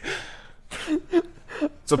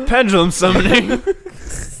 So pendulum summoning. Are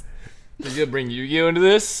you gonna bring Yu-Gi-Oh into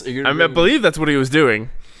this? I believe that's what he was doing.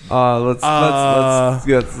 Let's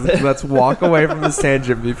walk away from this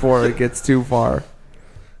tangent before it gets too far.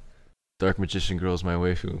 Dark Magician Girl is my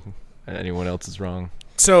waifu, and anyone else is wrong.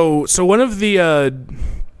 So one of the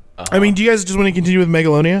I mean, do you guys just want to continue with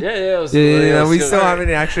Megalonia? Yeah. We still haven't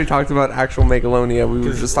actually talked about actual Megalonia. We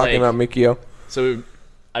were just talking about Mikio. So,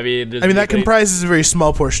 I mean, that comprises a very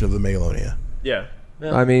small portion of the Megalonia. Yeah.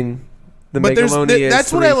 I mean, the But Megalonia is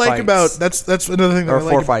that's what I 3 like fights. about that's another thing that or I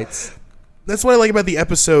like 4 fights. That's what I like about the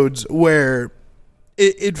episodes where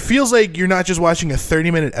it feels like you're not just watching a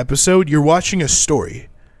 30-minute episode, you're watching a story.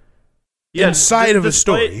 Inside of a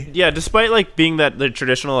story. Yeah, despite like being the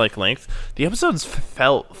traditional like length, the episodes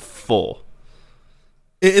felt full.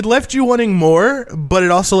 It left you wanting more, but it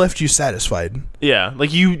also left you satisfied. Yeah,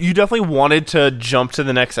 like you definitely wanted to jump to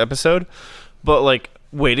the next episode, but like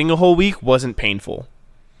waiting a whole week wasn't painful.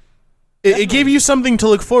 It gave you something to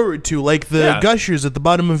look forward to, like the gushers at the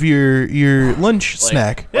bottom of your lunch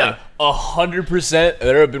snack. Yeah. 100%.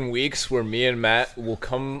 There have been weeks where me and Matt will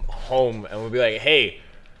come home and we'll be like, "Hey,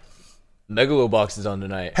 Megalobox is on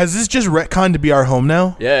tonight." Has this just retconned to be our home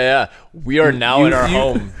now? Yeah. We are now in our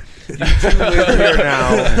home. You live here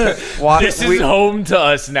now. This is home to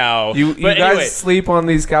us now. You But guys anyway, sleep on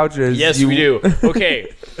these couches. yes, we do.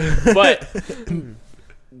 Okay, but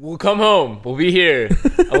we'll come home. We'll be here,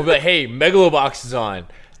 and we'll be like, "Hey, Megalobox is on,"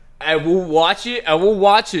 and we'll watch it. And we'll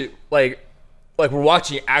watch it like we're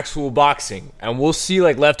watching actual boxing, and we'll see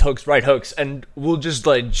like left hooks, right hooks, and we'll just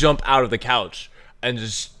like jump out of the couch and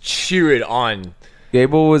just cheer it on.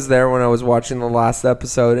 Gable was there when I was watching the last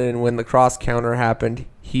episode, and when the cross counter happened,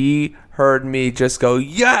 he heard me just go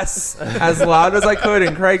yes as loud as I could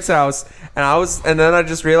in Craig's house, and then I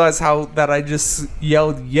just realized that I just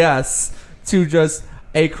yelled yes to just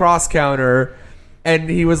a cross counter, and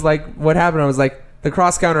he was like, "What happened?" I was like, "The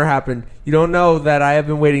cross counter happened. You don't know that I have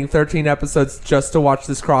been waiting 13 episodes just to watch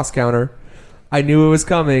this cross counter. I knew it was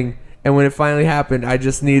coming, and when it finally happened, I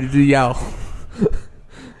just needed to yell."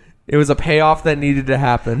 It was a payoff that needed to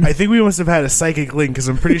happen. I think we must have had a psychic link because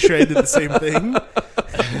I'm pretty sure I did the same thing.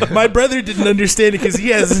 My brother didn't understand it because he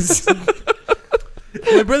hasn't.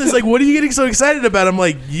 My brother's like, "What are you getting so excited about?" I'm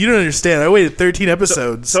like, "You don't understand. I waited 13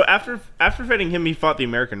 episodes." So after fighting him, he fought the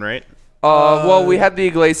American, right? Well, we had the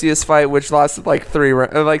Iglesias fight, which lasted like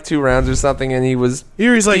 2 rounds or something, and he was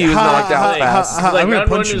He's like, he was knocked out fast. I'm gonna round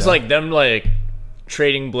one punch you was now. like them like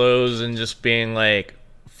trading blows and just being like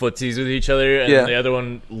footsies with each other, and Yeah. the other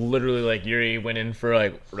one literally like Yuri went in for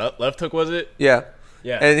like left hook, was it? yeah.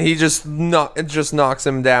 Yeah. And he just knocks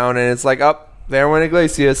him down, and it's like, up there went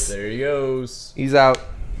Iglesias. There he goes. He's out.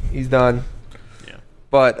 He's done. Yeah.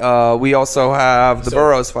 But we also have the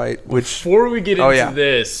Burroughs fight, which Before we get into yeah.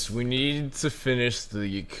 this, we need to finish the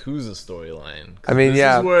Yakuza storyline. I mean, this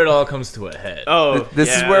yeah. is where it all comes to a head. Oh, this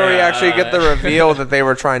is where we actually get the reveal that they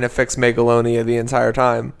were trying to fix Megalonia the entire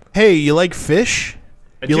time. Hey, you like fish?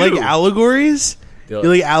 You do. like allegories? You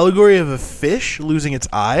like allegory of a fish losing its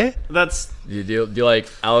eye? That's Do you like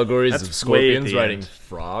allegories That's of way at scorpions the riding end.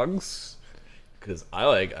 frogs? Because I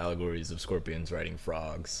like allegories of scorpions riding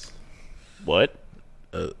frogs. what?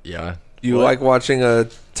 Yeah. You What? like watching a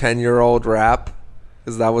 10-year-old rap?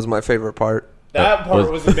 Because that was my favorite part. That part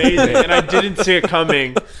was amazing, and I didn't see it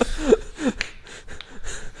coming.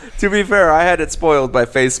 To be fair, I had it spoiled by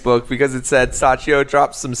Facebook because it said Sachio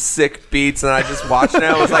dropped some sick beats, and I just watched it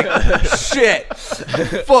and I was like, shit,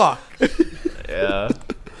 fuck. Yeah.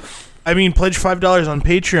 I mean, pledge $5 on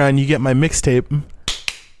Patreon, you get my mixtape.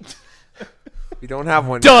 We don't have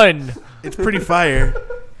one. Done. It's pretty fire.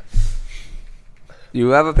 You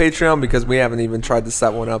have a Patreon because we haven't even tried to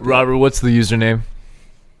set one up. Robert, what's the username?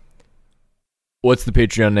 What's the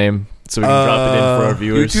Patreon name? So we can drop it in for our You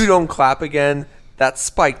viewers. two don't clap again. That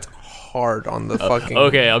spiked hard on the fucking.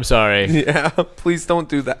 Okay, I'm sorry. Yeah, please don't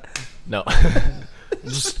do that. No.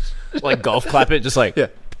 Just like golf clap it, just like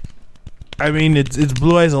I mean, it's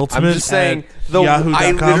Blue Eyes Ultimate. I'm just saying. at I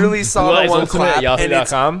yahoo.com. literally saw the one clap, and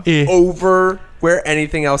it's yahoo.com. Eh. over where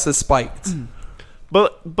anything else is spiked.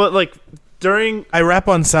 But like during I rap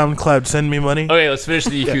on SoundCloud. Send me money. Okay, let's finish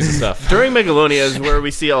the Yakuza stuff. during Megalonia is where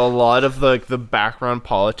we see a lot of the background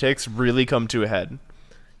politics really come to a head.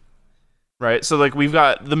 Right? So like we've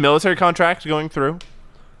got the military contract going through.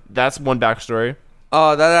 That's one backstory.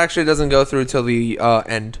 That actually doesn't go through till the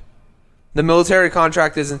end. The military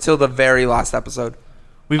contract is until the very last episode.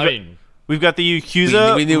 We've got the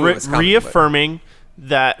Yakuza we knew it was coming, reaffirming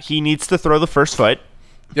that he needs to throw the first fight.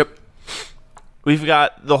 Yep. We've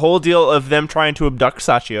got the whole deal of them trying to abduct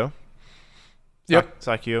Sachio. Yep.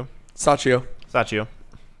 Sachio. Sachio. Sachio.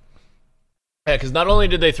 Yeah, because not only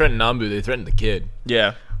did they threaten Nambu, they threatened the kid.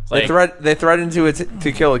 Yeah. Like, They threatened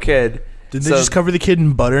to kill a kid. Did they just cover the kid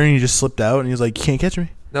in butter and he just slipped out and he was like, "You can't catch me"?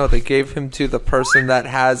 No, they gave him to the person that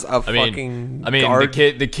has a fucking guard.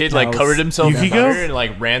 the kid like house. covered himself in Yukiko? butter and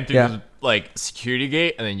like ran through Yeah. the like security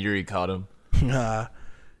gate, and then Yuri caught him.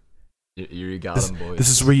 Yuri got him, boys. This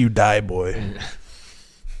is where you die, boy.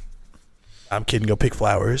 I'm kidding. Go pick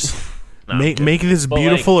flowers. Make this But,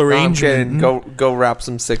 beautiful No, I'm arrangement. kidding. Go rap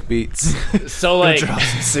some sick beats. So like,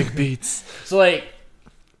 Sick beats. so like,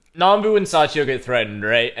 Nambu and Sachio get threatened,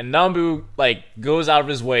 right? And Nambu like goes out of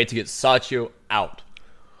his way to get Sachio out.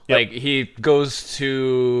 Yep. Like he goes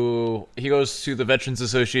to the Veterans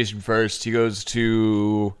Association first. He goes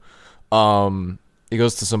to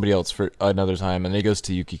somebody else for another time, and then he goes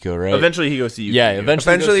to Yukiko, right? Eventually he goes to Yukiko. Yeah,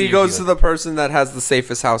 eventually He goes to Yukiko. the person that has the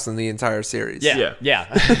safest house in the entire series. Yeah.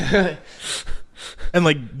 And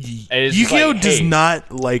like, it's just Yukio like, does hey.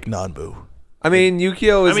 not like Nanbu. I mean,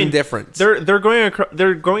 Yukio is indifferent. They're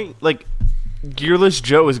going like Gearless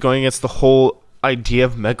Joe is going against the whole idea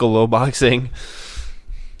of megaloboxing.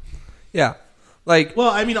 Yeah. Like, Well,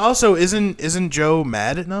 I mean, also isn't Joe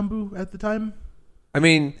mad at Nanbu at the time? I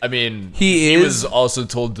mean, he is- was also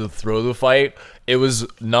told to throw the fight. It was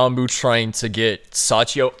Nambu trying to get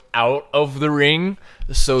Sachio out of the ring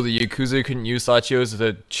so the Yakuza couldn't use Sachio as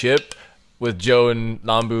a chip, with Joe and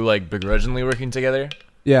Nambu like begrudgingly working together,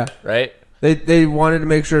 yeah. right? They wanted to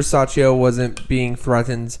make sure Sachio wasn't being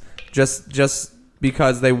threatened just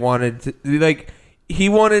because they wanted to, like, he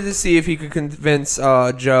wanted to see if he could convince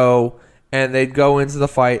Joe, and they'd go into the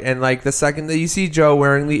fight, and like the second that you see Joe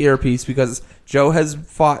wearing the earpiece, because Joe has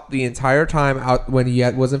fought the entire time out when he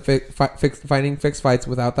wasn't fighting fixed fights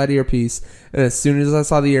without that earpiece, and as soon as I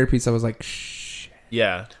saw the earpiece, I was like, shh.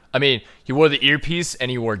 Yeah. I mean, he wore the earpiece and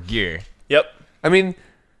he wore gear. Yep. I mean,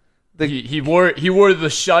 He wore the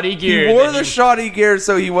shoddy gear. he wore that the shoddy gear,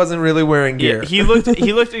 so he wasn't really wearing gear. Yeah.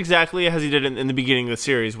 He looked exactly as he did in the beginning of the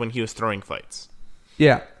series when he was throwing fights.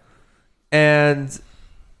 Yeah. And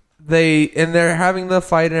they're having the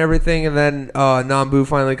fight and everything, and then Nambu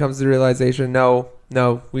finally comes to the realization, no,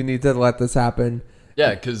 we need to let this happen.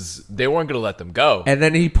 Yeah, because they weren't gonna let them go. And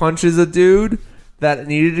then he punches a dude that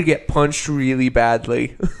needed to get punched really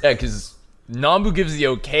badly. Yeah, because Nambu gives the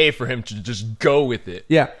okay for him to just go with it.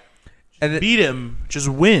 Yeah. And then, Beat him, just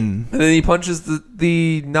win. and then he punches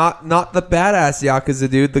the not the badass Yakuza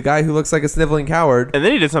dude, the guy who looks like a sniveling coward. And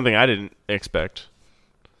then he did something I didn't expect.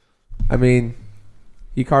 I mean,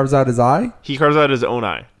 he carves out his eye. He carves out his own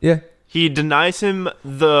eye. Yeah. He denies him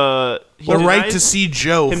the right to see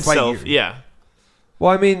Joe himself. fight. Yeah.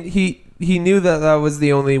 Well, I mean, he knew that was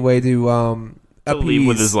the only way to To leave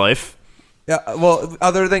with his life. Yeah, well,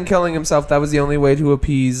 other than killing himself, that was the only way to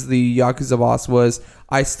appease the Yakuza boss. Was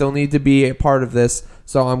I still need to be a part of this,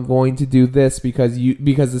 so I'm going to do this because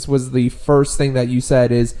this was the first thing that you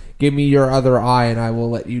said is give me your other eye and I will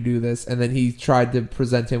let you do this. And then he tried to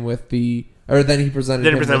present him with the rigging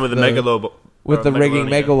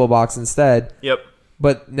megalobox instead. Yep.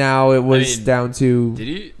 But now it was down to Did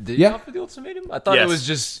he Yeah. offer the ultimatum? I thought Yes. it was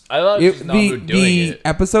just Nambu doing it.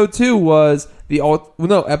 episode 2 was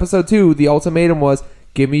episode 2 the ultimatum was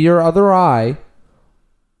give me your other eye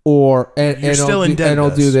or and You're still in debt I'll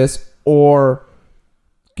to do us. this, or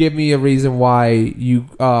give me a reason why you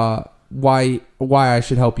why I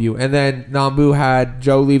should help you. And then Nambu had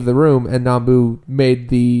Joe leave the room, and Nambu made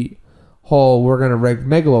the whole we're gonna wreck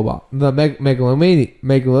Megalonia.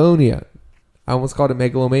 I almost called it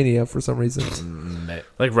Megalomania for some reason.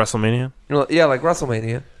 Like WrestleMania. Yeah, like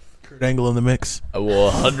WrestleMania. Kurt Angle in the mix. I will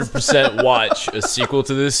 100% watch a sequel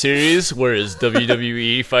to this series where it's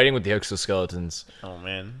WWE fighting with the exoskeletons. Oh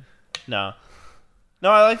man, no,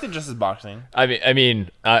 I liked it just as boxing. I mean,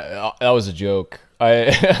 that was a joke.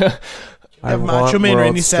 I Have Macho Man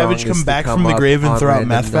Randy Savage come back from the grave and throw out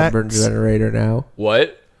math facts? Generator now.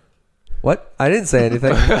 What? What? I didn't say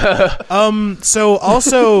anything. So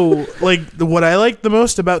also, like, what I like the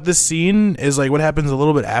most about this scene is like what happens a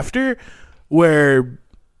little bit after, where,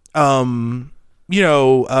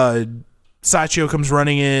 Sachio comes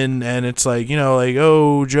running in, and it's like, like,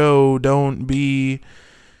 oh, Joe, don't lay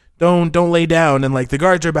down, and like the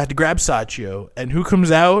guards are about to grab Sachio, and who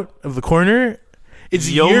comes out of the corner? It's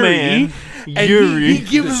Yo, Yuri, man. and Yuri. he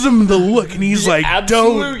gives him the look, and he's like,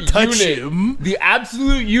 "Don't touch him." The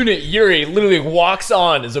absolute unit, Yuri, literally walks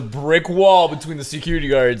on as a brick wall between the security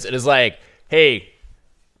guards and is like, hey,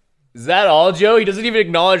 is that all, Joe? He doesn't even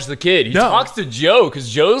acknowledge the kid. He No. talks to Joe because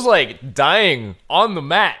Joe's like dying on the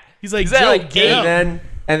mat. He's like, Is that "Joe, like get up."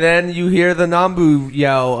 And then you hear the Nambu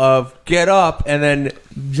yell of "Get up!" and then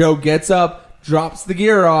Joe gets up, drops the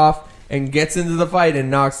gear off, and gets into the fight and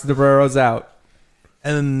knocks the Barreros out.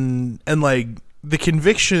 And like the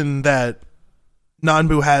conviction that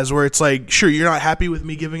Nanbu has, where it's like, sure, you're not happy with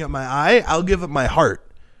me giving up my eye, I'll give up my heart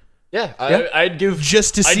Yeah, Yeah. I'd give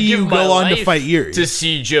just to I'd see give you my go on to life fight Yuri. to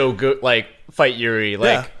see Joe go fight Yuri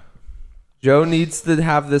Yeah. Joe needs to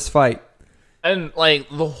have this fight. And like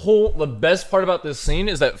the best part about this scene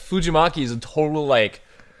is that Fujimaki is a total like,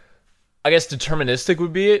 I guess deterministic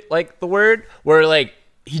would be like the word, where like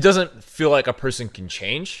he doesn't feel like a person can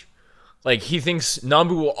change. Like he thinks Nambu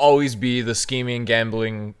will always be the scheming,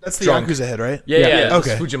 gambling. That's the drunk. Yakuza head, right? Yeah, Yeah.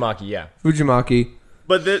 okay. Okay. Fujimaki, yeah. Fujimaki.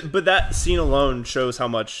 But that scene alone shows how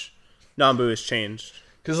much Nambu has changed.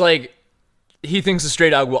 Because like he thinks a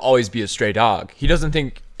stray dog will always be a stray dog. He doesn't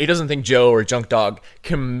think Joe or Junk Dog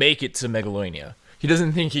can make it to Megalonia. He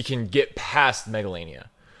doesn't think he can get past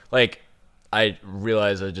Megalania. Like I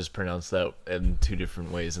realize I just pronounced that in two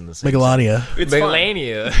different ways in the same Megalania. It's fun.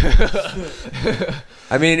 Megalania.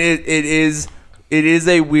 I mean, it is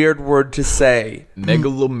a weird word to say.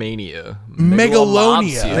 Megalomania.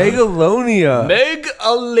 Megalonia. Megalonia.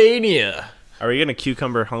 Megalania. Are we gonna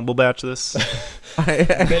cucumber humble batch this?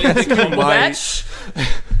 Match.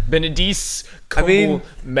 Benedice. I mean,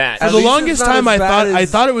 match. For At the least longest it's not time, as bad I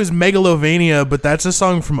as- thought it was Megalovania, but that's a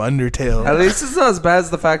song from Undertale. At least it's not as bad as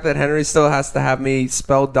the fact that Henry still has to have me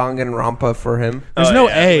spell Danganronpa for him. There's Oh, no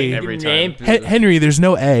yeah, A. like every time. Henry, there's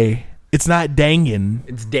no A. It's not Dangan.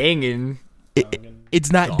 It's dangin'.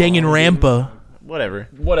 It's not Dangan Rampa. Whatever.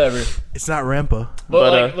 Whatever. It's not Rampa. But,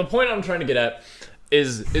 But, the point I'm trying to get at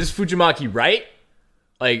is Fujimaki right?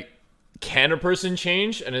 Like, can a person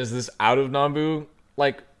change? And is this out of Nambu?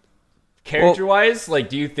 Like, character wise? Like,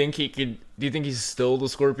 do you think he's still the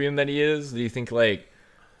Scorpion that he is? Do you think, like.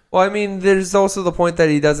 Well, I mean, there's also the point that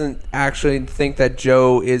he doesn't actually think that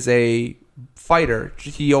Joe is a fighter.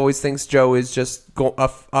 He always thinks Joe is just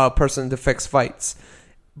a person to fix fights.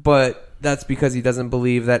 But that's because he doesn't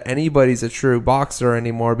believe that anybody's a true boxer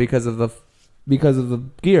anymore because of the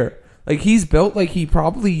gear. Like, he's built like he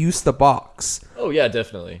probably used to box. Oh, yeah,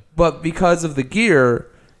 definitely. But because of the gear,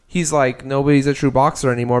 he's like, nobody's a true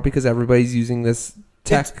boxer anymore because everybody's using this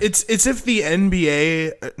tech. It's if the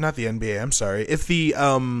NBA, not the NBA, I'm sorry, if the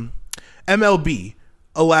MLB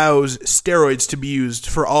allows steroids to be used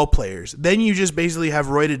for all players, then you just basically have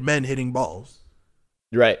roided men hitting balls.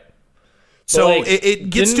 Right. So But, like, it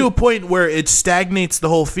gets to didn't- a point where it stagnates the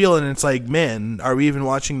whole field, and it's like, man, are we even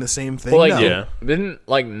watching the same thing? Well, like, No. Yeah. didn't,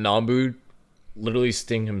 like, Nambu literally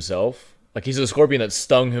sting himself? Like, he's a Scorpion that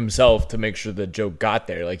stung himself to make sure that Joe got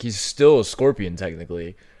there. Like, he's still a Scorpion,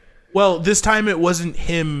 technically. Well, this time it wasn't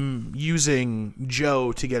him using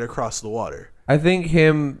Joe to get across the water. I think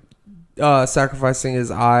him sacrificing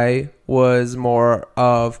his eye was more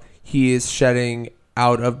of he is shedding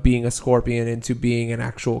out of being a Scorpion into being an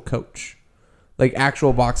actual coach. Like,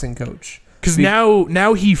 actual boxing coach. Because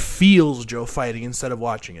now he feels Joe fighting instead of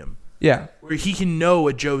watching him. Yeah. Where he can know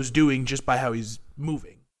what Joe's doing just by how he's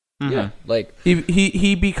moving. Yeah. Like,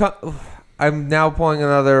 He become. I'm now pulling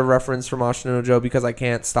another reference from Ashita no Joe because I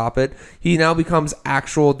can't stop it. He now becomes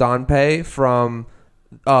actual Danpei from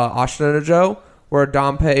Ashita no Joe, where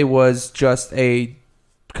Danpei was just a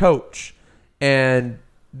coach, and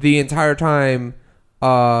the entire time,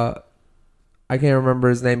 I can't remember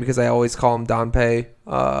his name because I always call him Danpei.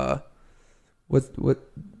 What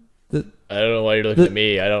I don't know why you're looking at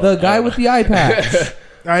me. I don't. The guy I don't with the eye patch.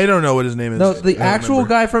 I don't know what his name is. No, the I don't actual remember.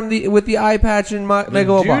 guy from with the eye patch in The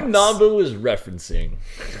Megalobox. dude Nambu was referencing.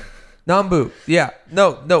 Nambu. Yeah.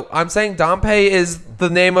 No. I'm saying Danpei is the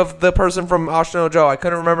name of the person from Ashino Joe. I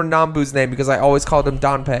couldn't remember Nambu's name because I always called him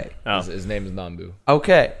Danpei. Oh. His name is Nambu.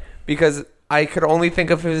 Okay. Because I could only think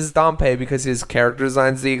of him as Danpei because his character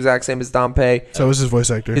design's the exact same as Danpei. So is his voice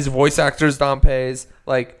actor. His voice actor's Danpei's.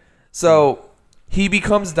 So he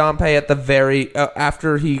becomes Danpei at the very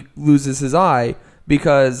after he loses his eye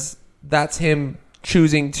because that's him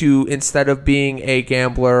choosing to, instead of being a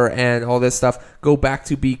gambler and all this stuff, go back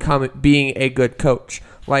to being a good coach,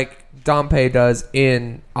 like Danpei does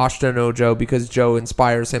in Ashita no Joe, because Joe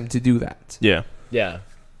inspires him to do that. Yeah. Yeah.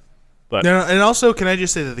 But No, and also, can I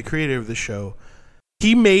just say that the creator of the show,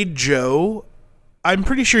 he made Joe. I'm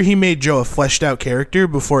pretty sure he made Joe a fleshed out character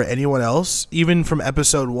before anyone else, even from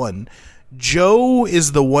episode 1. Joe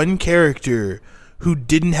is the one character who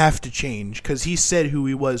didn't have to change because he said who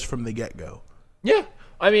he was from the get go. Yeah.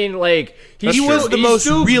 I mean, like He was the most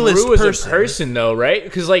still realist grew as person. a person, though, right?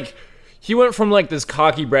 Because he went from this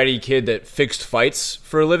cocky, bratty kid that fixed fights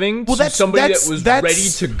for a living to somebody that was ready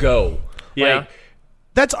to go. Yeah.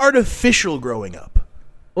 That's artificial growing up.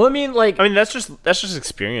 Well, I mean, that's just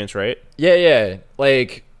experience, right? yeah.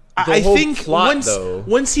 The I whole think plot,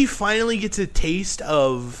 once he finally gets a taste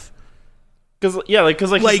of, Because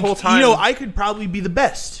his whole time, I could probably be the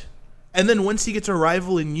best. And then once he gets a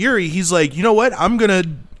rival in Yuri, he's like, you know what? I'm gonna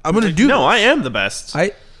do. No, this. I am the best.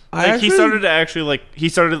 He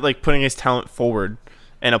started putting his talent forward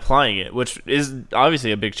and applying it, which is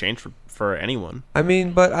obviously a big change for anyone. I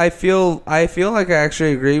mean, but I feel like I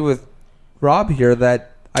actually agree with Rob here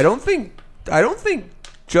that I don't think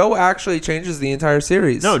Joe actually changes the entire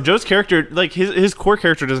series. No, Joe's character, his core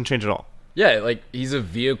character doesn't change at all. Yeah, he's a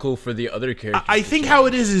vehicle for the other characters. I think how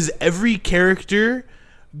it is every character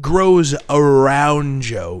grows around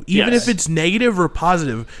Joe. Even Yes. if it's negative or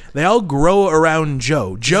positive, they all grow around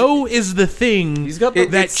Joe. Joe is the thing He's got the-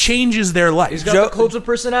 that changes their life. He's got Joe- the cult of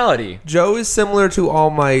personality. Joe is similar to All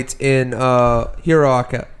Might in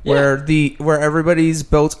Hiroaka, where everybody's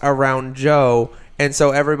built around Joe, and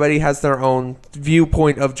so everybody has their own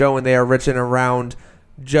viewpoint of Joe, and they are written around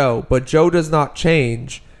Joe. But Joe does not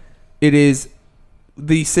change. It is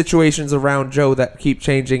the situations around Joe that keep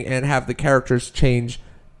changing and have the characters change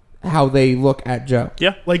how they look at Joe.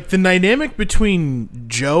 Yeah. Like the dynamic between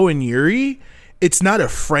Joe and Yuri, it's not a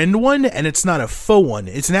friend one and it's not a foe one.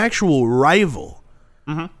 It's an actual rival.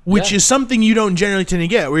 Which is something you don't generally tend to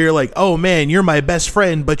get, where you're like, oh man, you're my best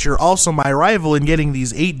friend, but you're also my rival in getting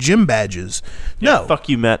these 8 gym badges. No, Fuck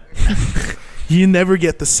you, Matt. you never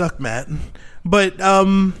get the suck, Matt. But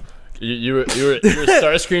You were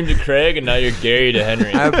Starscream to Craig, and now you're Gary to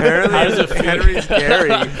Henry. Apparently, How does it feel? Henry's Gary.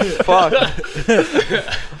 Fuck.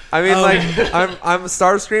 I mean, I'm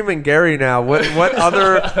Starscream and Gary now. What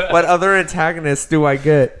other antagonists do I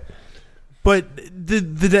get? But the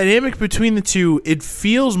dynamic between the two, it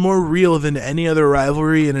feels more real than any other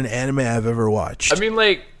rivalry in an anime I've ever watched. I mean,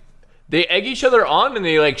 they egg each other on and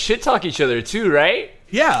they shit talk each other too, right?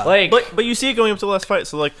 yeah. But you see it going up to the last fight.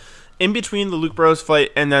 So in between the Luke Bros fight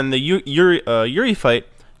and then the Yuri fight,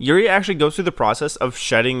 Yuri actually goes through the process of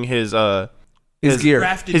shedding his Gear.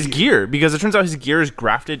 Grafted his gear. gear, because it turns out his gear is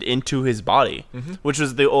grafted into his body, which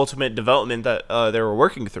was the ultimate development that they were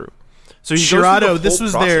working through. So he goes through the Shirado, whole this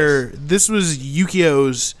was process. this was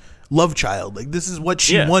Yukio's love child. Like this is what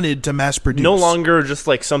she Yeah. wanted to mass produce. No longer just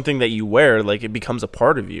something that you wear, it becomes a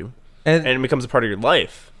part of you and it becomes a part of your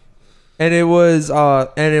life. And it was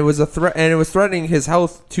a threat, and it was threatening his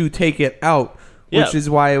health to take it out, which Yeah. is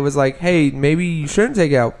why it was like, hey, maybe you shouldn't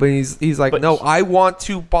take it out. But he's like, But no, I want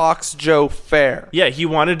to box Joe fair. Yeah, he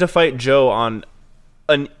wanted to fight Joe on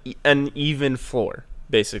an even floor,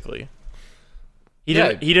 basically. He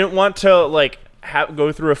didn't want to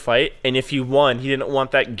go through a fight, and if he won, he didn't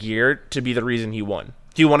want that gear to be the reason he won.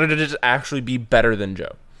 He wanted to just actually be better than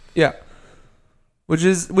Joe. yeah, which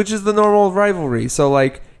is the normal rivalry. So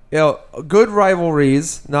good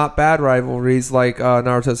rivalries, not bad rivalries, like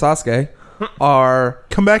Naruto Sasuke, are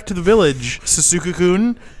Come back to the village,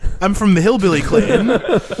 Sasuke-kun. I'm from the Hillbilly Clan.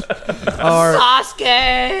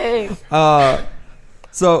 Sasuke.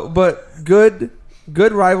 But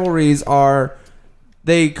good rivalries are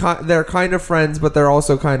they're kind of friends, but they're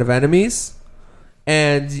also kind of enemies,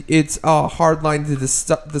 and it's a hard line to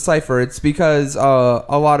decipher. It's because a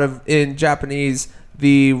lot of in Japanese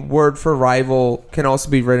the word for rival can also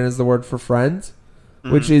be written as the word for friend,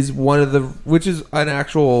 which is an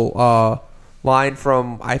actual line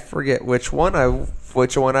from I forget which one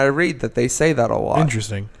I read that they say that a lot.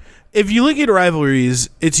 Interesting. if you look at rivalries,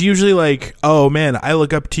 it's usually like, oh man, I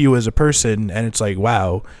look up to you as a person, and it's like,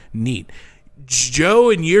 wow, neat. Joe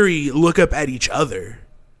and Yuri look up at each other.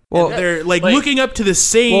 Well, They're like like- looking up to the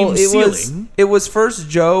same ceiling. it was first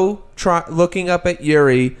Joe looking up at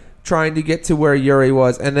Yuri, trying to get to where Yuri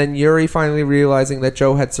was, and then Yuri finally realizing that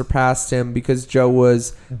Joe had surpassed him because Joe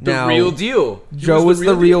was The real deal. He Joe was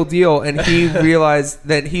the real deal. deal, and he realized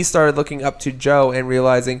that he started looking up to Joe and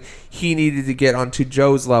realizing he needed to get onto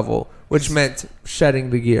Joe's level, which meant shedding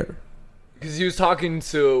the gear. Because he was talking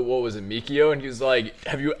to, what was it, Mikio, and he was like,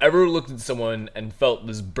 have you ever looked at someone and felt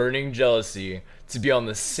this burning jealousy to be on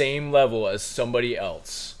the same level as somebody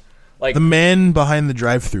else? Like, The man behind the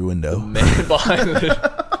drive-through window. man behind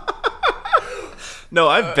the... No,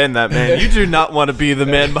 I've been that man. You do not want to be the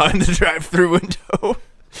man behind the drive-through window.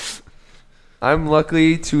 I'm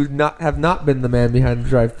lucky to not have been the man behind the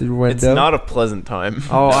drive-through window. It's not a pleasant time.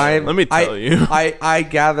 Oh, Let me tell you. I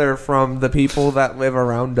gather from the people that live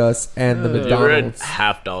around us and the You ever had McDonald's.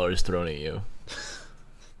 $50 thrown at you.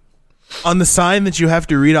 On the sign that you have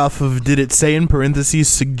to read off of, did it say in parentheses,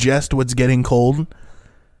 suggest what's getting cold?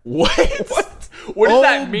 What? What does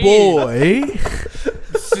that mean? Boy.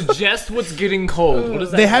 Suggest what's getting cold. What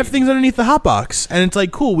does that They mean? have things underneath the hot box, and it's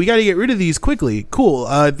like, cool, we got to get rid of these quickly. Cool,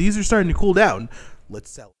 these are starting to cool down. Let's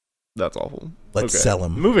sell 'em. That's awful. Let's sell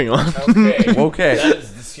them. Moving on. Okay. Okay. That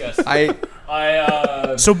is disgusting.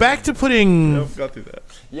 I So back to putting, Got through that.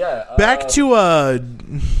 yeah. back to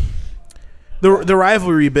the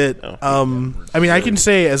rivalry bit. I mean, I can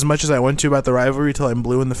say as much as I want to about the rivalry till I'm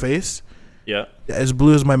blue in the face. Yeah. As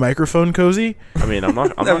blue as my microphone cozy. I mean, I'm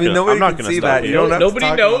not. I'm I not mean, gonna, nobody I'm not can gonna see stop that. you. You don't have to Nobody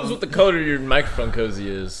talk knows about what the color of your microphone cozy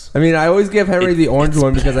is. I mean, I always give Henry the orange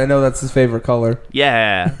one because I know that's his favorite color.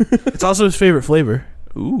 Yeah. It's also his favorite flavor.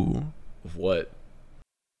 Ooh. What?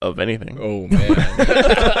 Of anything. Oh man.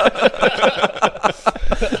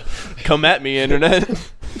 Come at me, internet.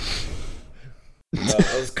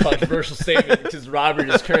 That was a controversial statement because Robert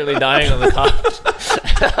is currently dying on the couch.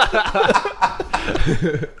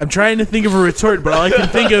 I'm trying to think of a retort, but all I can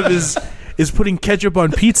think of is putting ketchup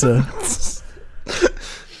on pizza.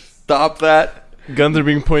 Stop that. Guns are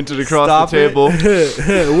being pointed across Stop the table.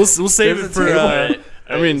 we'll save There's it a for table.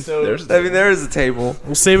 I mean, so there's. I mean, there is a table.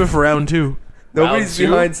 we'll save it for round 2. Nobody's two?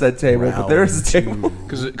 behind said table, but there is a table.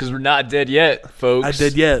 because we're not dead yet, folks. I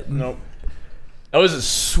did yet. Nope. That was a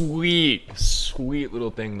sweet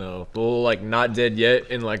little thing though. The whole like not dead yet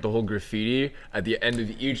and like the whole graffiti at the end of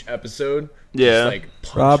each episode. Yeah. Just,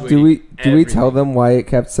 like, Rob, do we punctuating tell everything. them why it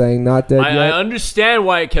kept saying not dead I yet? understand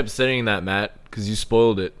why it kept saying that, Matt, because you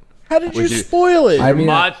spoiled it. How did you Would you- spoil it? I mean,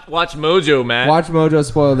 Watch Mojo, Matt. Watch Mojo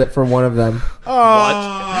spoiled it for one of them, but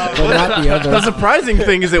not the The other. surprising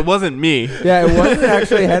thing is it wasn't me. Yeah, it wasn't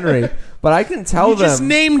actually Henry, but I can tell you just them.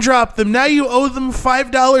 name dropped them. Now you owe them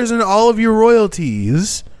 $5 in all of your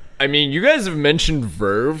royalties. I mean, you guys have mentioned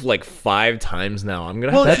Verve like 5 times now. I'm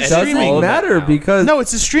gonna Well, have That to edit all doesn't of that matter out. because No,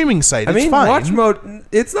 it's a streaming site. I It's mean, fine. Watch Mode.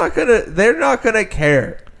 It's not gonna. They're not gonna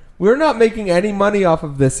care. We're not making any money off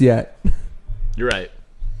of this yet. You're right.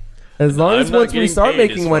 As long I'm as not once we getting start paid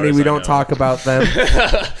making as far money, as we I don't know. talk about them.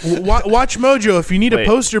 Watch Mojo if you need a Wait.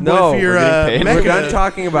 poster boy No, for your we're getting paid. We're Mecha. done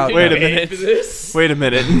talking about Wait them. a minute. For this? Wait a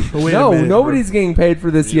minute. Wait a No, minute, nobody's getting paid for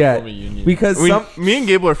this We yet form a union. because Me and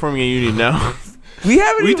Gable are forming a union now. we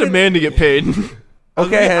haven't We even. demand to get paid.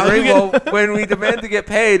 Okay, I'll Henry. get- Well, when we demand to get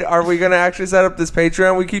paid, are we going to actually set up this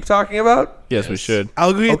Patreon we keep talking about? Yes, we should.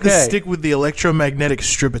 I'll go get the Okay. stick with the electromagnetic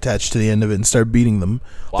strip attached to the end of it and start beating them.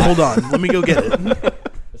 Hold on. Let me go get it.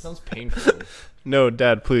 That sounds painful. No,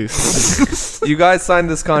 Dad, please. You guys signed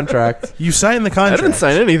this contract. You signed the I contract. didn't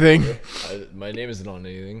sign anything. My name isn't on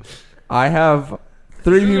anything. I have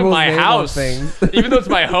 3 Even people's my name house. on things. Even though it's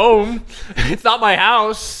my home, it's not my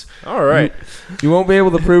house. All right. You won't be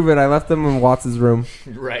able to prove it. I left them in Watts' room.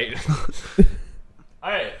 Right.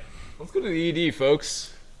 All right. Let's go to the ED,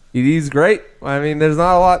 folks. ED's great. I mean, there's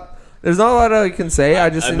not a lot. There's not a lot I can say. I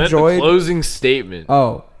just I meant enjoyed. the closing statement,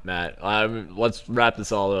 Oh, Matt. Let's wrap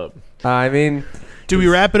this all up. I mean, Do we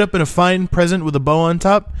wrap it up in a fine present with a bow on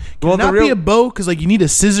top? Can Well, it the not be real- a bow because like you need a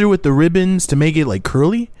scissor with the ribbons to make it like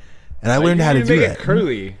curly, and I learned how to do make that it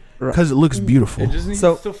curly. because it looks beautiful. It just needs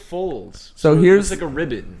So- to fold. so here's- it's like a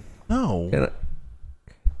ribbon. No,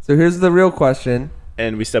 so here's the real question.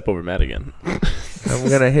 And we step over Matt again. I'm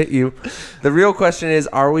gonna hit you. The real question is: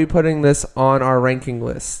 are we putting this on our ranking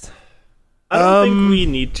list? I don't think we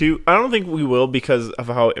need to. I don't think we will because of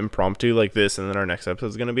how impromptu like this and then our next episode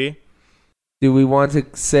is going to be. Do we want to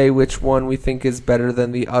say which one we think is better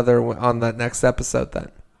than the other on that next episode?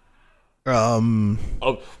 Then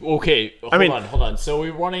Oh, okay. Hold on. So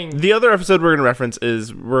we're running. The other episode we're going to reference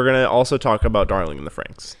is we're going to also talk about Darling in the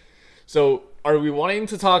Franks. So, are we wanting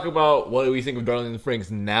to talk about what do we think of Darling in the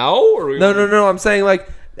Franxx now, or are we No. I'm saying like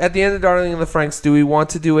at the end of Darling in the Franxx, do we want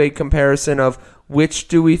to do a comparison of which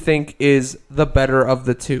do we think is the better of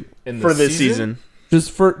the two? in the For this season.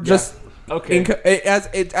 Just Okay.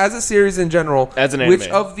 as a series in general, As an which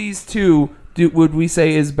anime. of these two would we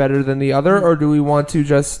say is better than the other, or do we want to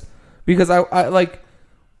just because I like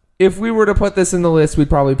if we were to put this in the list, we'd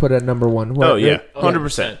probably put it at number one. Oh yeah, 100%.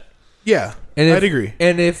 100%. Yeah, And if, I'd agree.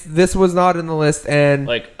 And if this was not in the list, and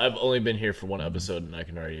Like, I've only been here for one episode, and I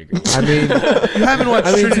can already agree. I mean, You haven't watched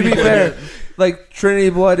I mean to Trinity be Blood fair, yet. like Trinity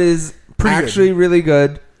Blood is Pretty good. actually really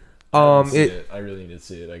good. I really need to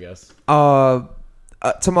see it, I guess.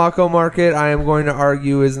 Tamako Market, I am going to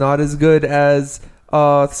argue, is not as good as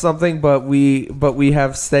something, but we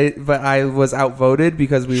have but I was outvoted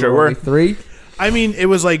because we Sure were were. only 3. I mean, it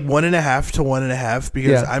was like 1.5 to 1.5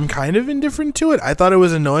 because Yeah. I'm kind of indifferent to it. I thought it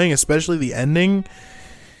was annoying, especially the ending.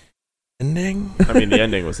 I mean, the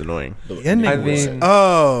ending was annoying. The ending I was. mean-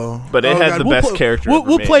 Oh, But it Oh, had God. the We'll best pl- character We'll, ever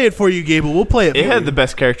we'll made. play it for you, Gable. We'll play it. It for had you. the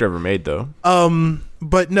best character ever made, though.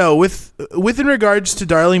 But no, with in regards to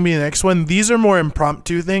Darling being the next one, these are more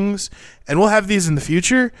impromptu things, and we'll have these in the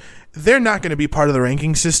future. They're not going to be part of the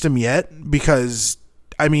ranking system yet because,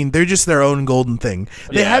 I mean, they're just their own golden thing.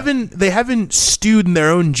 They Yeah. haven't stewed in their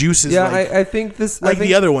own juices Yeah, like, I think this. like I think,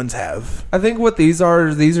 the other ones have. I think what these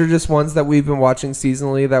are just ones that we've been watching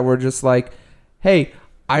seasonally that we're just like, hey,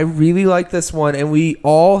 I really like this one, and we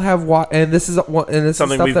all have watched, and this is Something stuff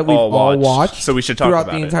we've that we've all all watched, watched, so we should talk throughout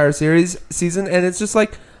about the it. entire season, and it's just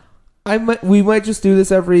like. We might just do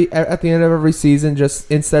this at the end of every season, just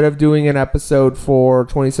instead of doing an episode for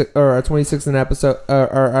 26 or a 26 an episode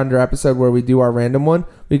or under episode where we do our random one.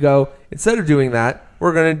 We go instead of doing that,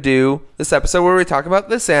 we're gonna do this episode where we talk about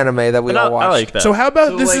this anime that we And all watched. I like that. So how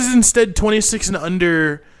about So, this like- is instead 26 and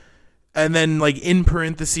under, and then like in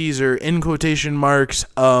parentheses or in quotation marks,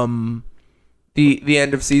 the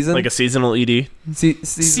end of season, like a seasonal ED.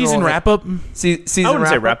 season wrap up. Season I wouldn't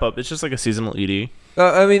say wrap-up. wrap up. It's just like a seasonal ED.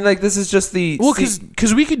 I mean, like this is just the Well,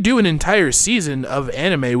 because we could do an entire season of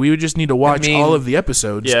anime. We would just need to watch mean- all of the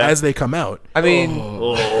episodes Yeah. as they come out. I mean,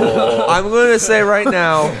 I'm going to say right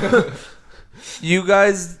now, you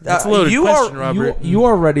guys, That's a loaded you question, are Robert. you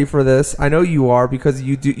are ready for this. I know you are because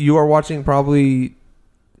you are watching probably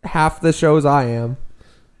half the shows I am.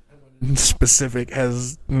 Specific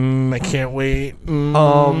as I can't wait.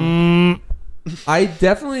 I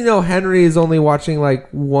definitely know Henry is only watching like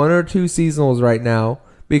 1 or 2 seasonals right now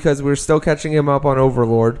because we're still catching him up on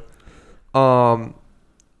Overlord.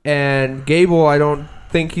 And Gable, I don't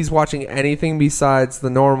think he's watching anything besides the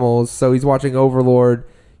normals. So he's watching Overlord.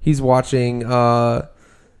 He's watching Cells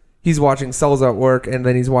at Work, and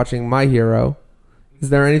then he's watching My Hero. Is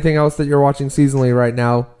there anything else that you're watching seasonally right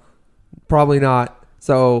now? Probably not.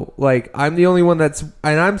 So, like, I'm the only one that's...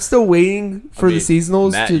 And I'm still waiting for the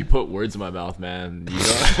seasonals Matt, to... you put words in my mouth, man. You know?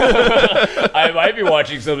 I might be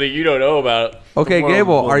watching something you don't know about. Okay, Well,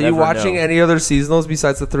 Gable, we'll are you never watching know. any other seasonals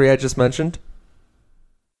besides the 3 I just mentioned?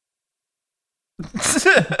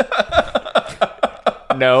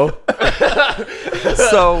 No.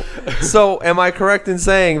 So am I correct in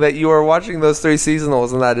saying that you are watching those 3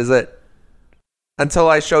 seasonals and that is it? Until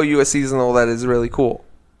I show you a seasonal that is really cool.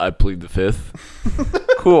 I plead the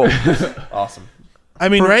 5th. Cool. Awesome. I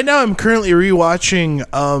mean, right now I'm currently rewatching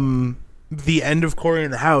the end of Corey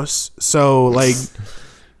in the House. So like,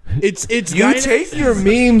 it's You Gainax- take your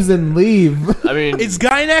memes and leave. I mean, it's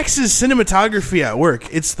Gainax's cinematography at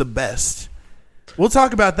work. It's the best. We'll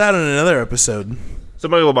talk about that on another episode. So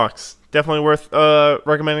Megalobox, definitely worth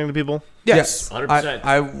recommending to people. Yes. 100%.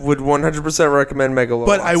 I would 100% recommend Megalobox.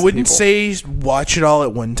 But I to wouldn't people. say watch it all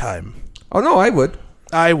at one time. Oh no, I would.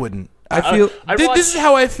 I wouldn't. I feel This is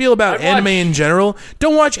how I feel about I'd anime watch- in general.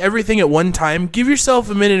 Don't watch everything at one time. Give yourself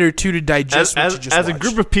a minute or two to digest what you just As a watched.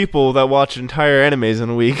 group of people that watch entire animes in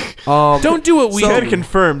a week, Don't do what we can do.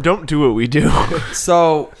 confirm. Don't do what we do.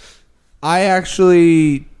 So, I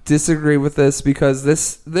actually disagree with this because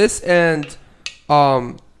this and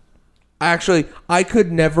I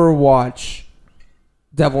could never watch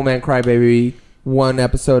Devilman Crybaby 1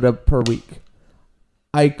 episode per week.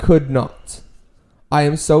 I could not. I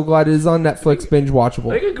am so glad it is on Netflix binge I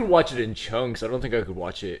watchable. think I could watch it in chunks. I don't think I could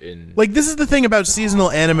watch it in. Like, this is the thing about seasonal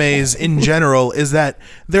animes in general, is that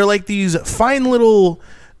they're like these fine little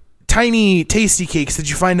tiny tasty cakes that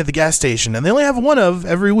you find at the gas station, and they only have one of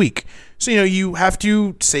every week. So, you have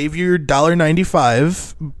to save your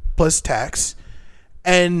 $1.95 plus tax.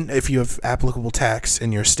 And if you have applicable tax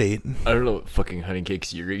in your state. I don't know what fucking honey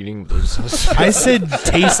cakes you're eating. Those so I said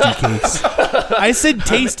tasty cakes. I said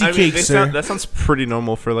tasty I mean, cakes, sir. that sounds pretty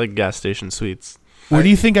normal for like gas station sweets. Where do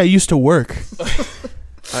you think I used to work?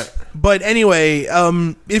 But anyway,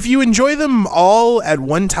 if you enjoy them all at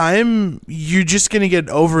one time, you're just going to get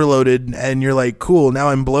overloaded and you're like, cool, now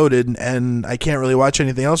I'm bloated and I can't really watch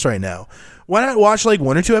anything else right now. Why not watch like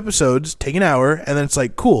 1 or 2 episodes, take an hour, and then it's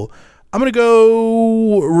like, cool, I'm going to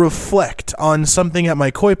go reflect on something at my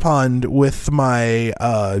koi pond with my...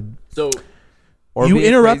 So Or You be a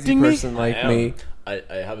interrupting me? crazy person like me. I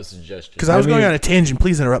have a suggestion. Because I was going on a tangent.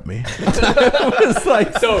 Please interrupt me. It's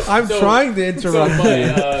like, I'm trying to interrupt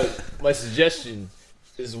you. My suggestion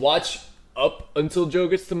is watch up until Joe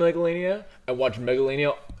gets to Megalania and watch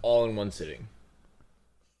Megalania all in one sitting.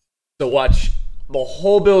 So watch the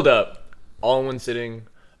whole build up all in one sitting,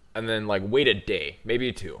 and then like wait a day,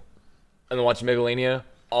 maybe 2, and then watch Megalania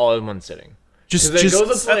all in one sitting. Just Because it goes up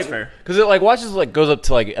to that's like, fair. because it like watches like goes up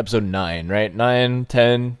to like episode 9, right? 9,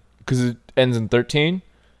 10, because it ends in 13.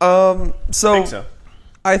 So So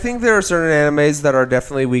I think there are certain animes that are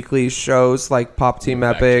definitely weekly shows, like Pop Team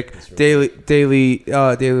Fact Epic, check this Daily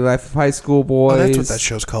Life of High School Boys. Oh, that's what that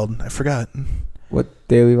show's called. I forgot. What,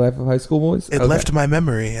 Daily Life of High School Boys? It left my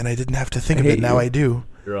memory, and I didn't have to think of hate it. Now you. I do.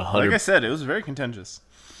 You're like I 100. said, it was very contentious.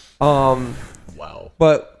 Wow.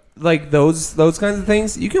 But like those kinds of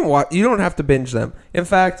things, you can watch. You don't have to binge them. In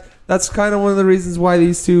fact, that's kind of one of the reasons why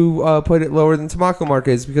these two put it lower than Tamako Mark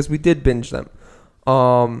is, because we did binge them.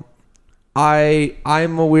 I'm a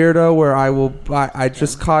weirdo where I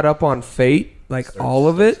just caught up on Fate, like all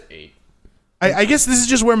of it. 8. I guess this is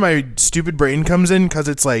just where my stupid brain comes in, because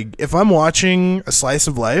it's like, if I'm watching a slice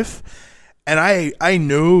of life and I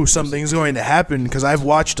know something's going to happen because I've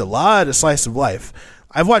watched a lot of slice of life.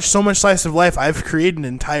 I've watched so much slice of life, I've created an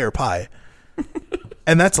entire pie.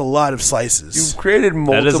 And that's a lot of slices. You've created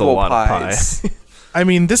multiple is a lot of pies. I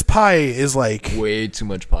mean, this pie is like Way too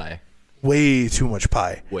much pie. way too much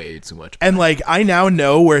pie. Way too much. And like, I now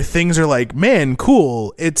know where things are like, man,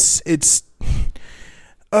 cool. It's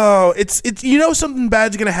you know something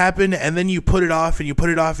bad's gonna happen, and then you put it off and you put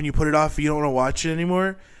it off and you put it off, and you don't want to watch it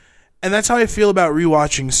anymore. And that's how I feel about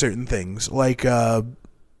rewatching certain things, like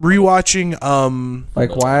rewatching.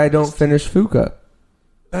 Like why I don't finish Fuka.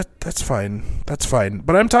 That's fine. That's fine.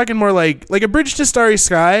 But I'm talking more like A Bridge to Starry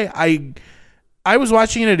Sky. I was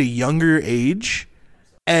watching it at a younger age,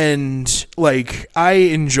 and like I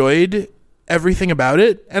enjoyed everything about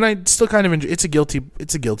it, and I still kind of enjoy. It's a guilty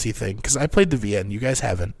thing because I played the VN. You guys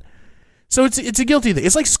haven't, so it's a guilty thing.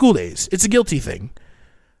 It's like School Days. It's a guilty thing,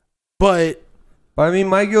 but I mean,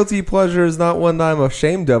 my guilty pleasure is not one that I'm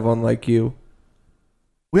ashamed of, unlike you.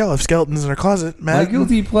 we all have skeletons in our closet, My Matt.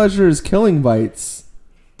 guilty pleasure is killing bites.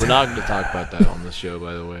 We're not going to talk about that on this show,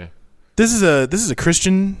 by the way. This is a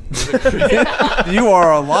Christian. You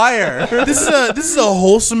are a liar. This is a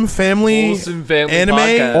wholesome family. Wholesome family anime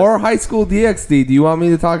podcast. Or High School DxD. Do you want me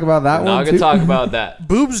to talk about that We're not one going too? to talk about that.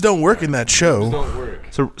 Boobs don't work in that show. Don't work.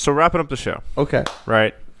 So wrapping up the show, Okay.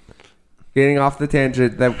 right? Getting off the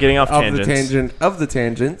tangent. Getting off of tangents. the tangent of the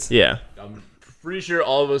tangents. Yeah. I'm pretty sure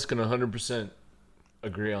all of us can 100%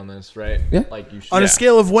 agree on this, right? Yeah. Like you should. On a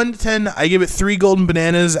scale of 1 to 10, I give it 3 golden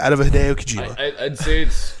bananas out of a Hideo Kojima. I'd say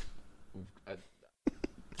it's.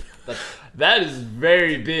 That is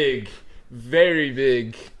very big. Very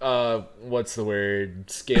big. What's the word?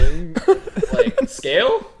 Scaling? Like,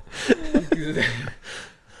 scale?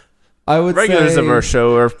 I would Regulars say of our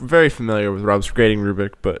show are very familiar with Rob's grading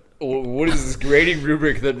rubric, but What is this grading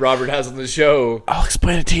rubric that Robert has on the show? I'll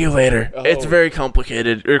explain it to you later. Oh. It's very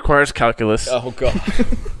complicated. It requires calculus. Oh, God.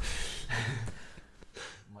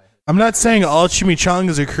 I'm not saying all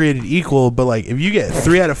chimichangas are created equal, but like if you get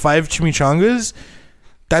 3 out of 5 chimichangas,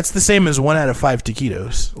 that's the same as 1 out of 5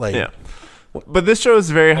 taquitos. Like, Yeah. But this show is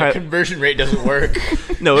very high. Conversion rate doesn't work.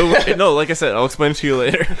 No, no. Like I said, I'll explain it to you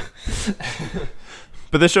later.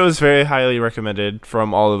 But this show is very highly recommended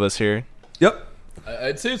from all of us here. Yep.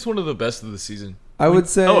 I'd say it's one of the best of the season. I would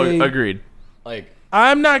say. Oh, agreed. Like,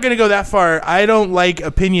 I'm not gonna go that far. I don't like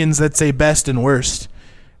opinions that say best and worst,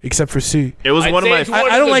 except for Sue. It was I'd one of say my. it's one I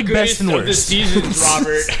of don't the like best goodest and of the worst. seasons,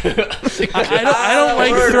 Robert. I don't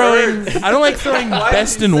like throwing. I don't like throwing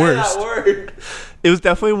best and worst. It was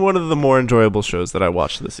definitely one of the more enjoyable shows that I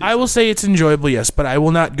watched this season. I will say it's enjoyable, yes, but I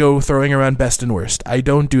will not go throwing around best and worst. I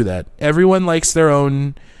don't do that. Everyone likes their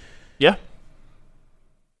own. Yeah.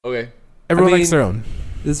 Okay. Everyone I mean, likes their own.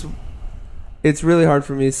 It's really hard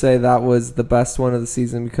for me to say that was the best one of the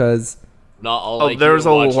season because Not all. Oh, like there you was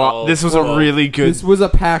a watch lot. all This was a 12. really good. this was a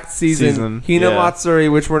packed season. Yeah.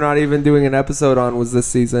 Hinamatsuri, which we're not even doing an episode on, was this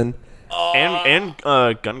season. and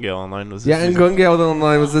Gun Gale Online was. This Yeah, and season. Gun Gale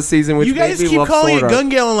Online was this season, which You guys made me keep love calling Sword it Art. Gun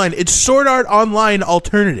Gale Online. It's Sword Art Online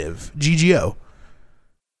Alternative. GGO.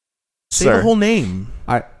 Say Sir. the whole name.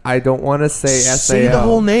 I don't want to say SAO. Say the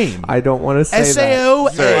whole name. I don't want to say SAO.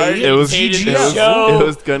 Sir, it was GGO. it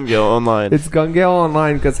was Gun Gale Online. that. It's Gun Gale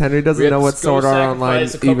Online because Henry doesn't know what Sword Art Online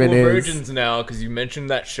even is. Virgins now because you mentioned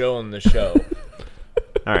that show on the show.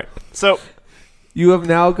 All right. So You have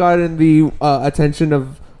now gotten the attention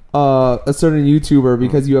of a certain YouTuber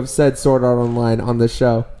because you have said Sword Art Online on the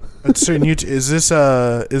show. That's certain YouTube. Is this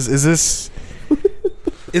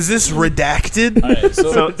is this redacted? All right,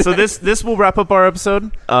 so this will wrap up our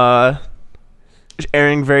episode.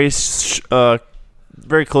 Airing very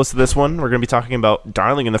close to this one. We're going to be talking about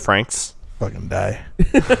Darling in the Franxx. Fucking die.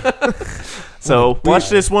 So watch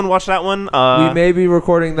this one, watch that one. We may be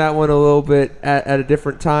recording that one a little bit at a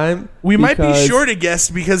different time. We might be because- short a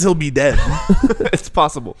guest because he'll be dead. it's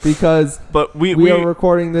possible, because but we are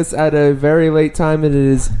recording this at a very late time and it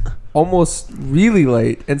is almost really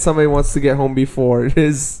late and somebody wants to get home before it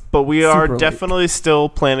is. But we are super late. definitely still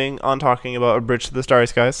planning on talking about A Bridge to the Starry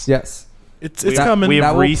Skies. Yes. It's We- coming. We've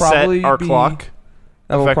That will reset probably our be- clock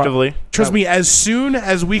That will effectively. Trust me, as soon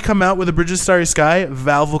as we come out with A Bridge to the Starry Sky,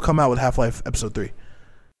 Valve will come out with Half-Life Episode 3.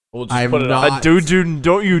 we'll just I'm put it not- on. Dude,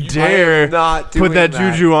 don't you I dare am not put doing that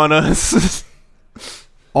juju on us.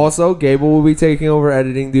 Also, Gable will be taking over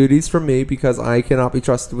editing duties from me because I cannot be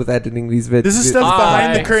trusted with editing these videos. This is stuff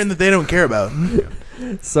behind the curtain that they don't care about.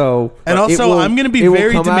 So, And it also, will- I'm going to be it will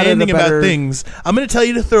very come out at a demanding about better- things. I'm going to tell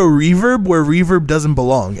you to throw reverb where reverb doesn't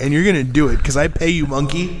belong, and you're going to do it because I pay you,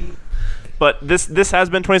 monkey. But this has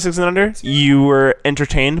been 26 and Under. You were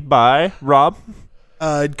entertained by Rob,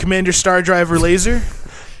 Commander Star Driver Laser.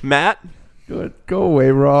 Matt, Good. Go away,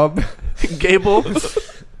 Rob. Gable,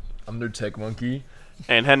 I'm their tech monkey.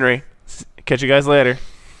 and Henry. Catch you guys later.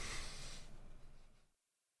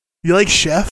 You like Chef?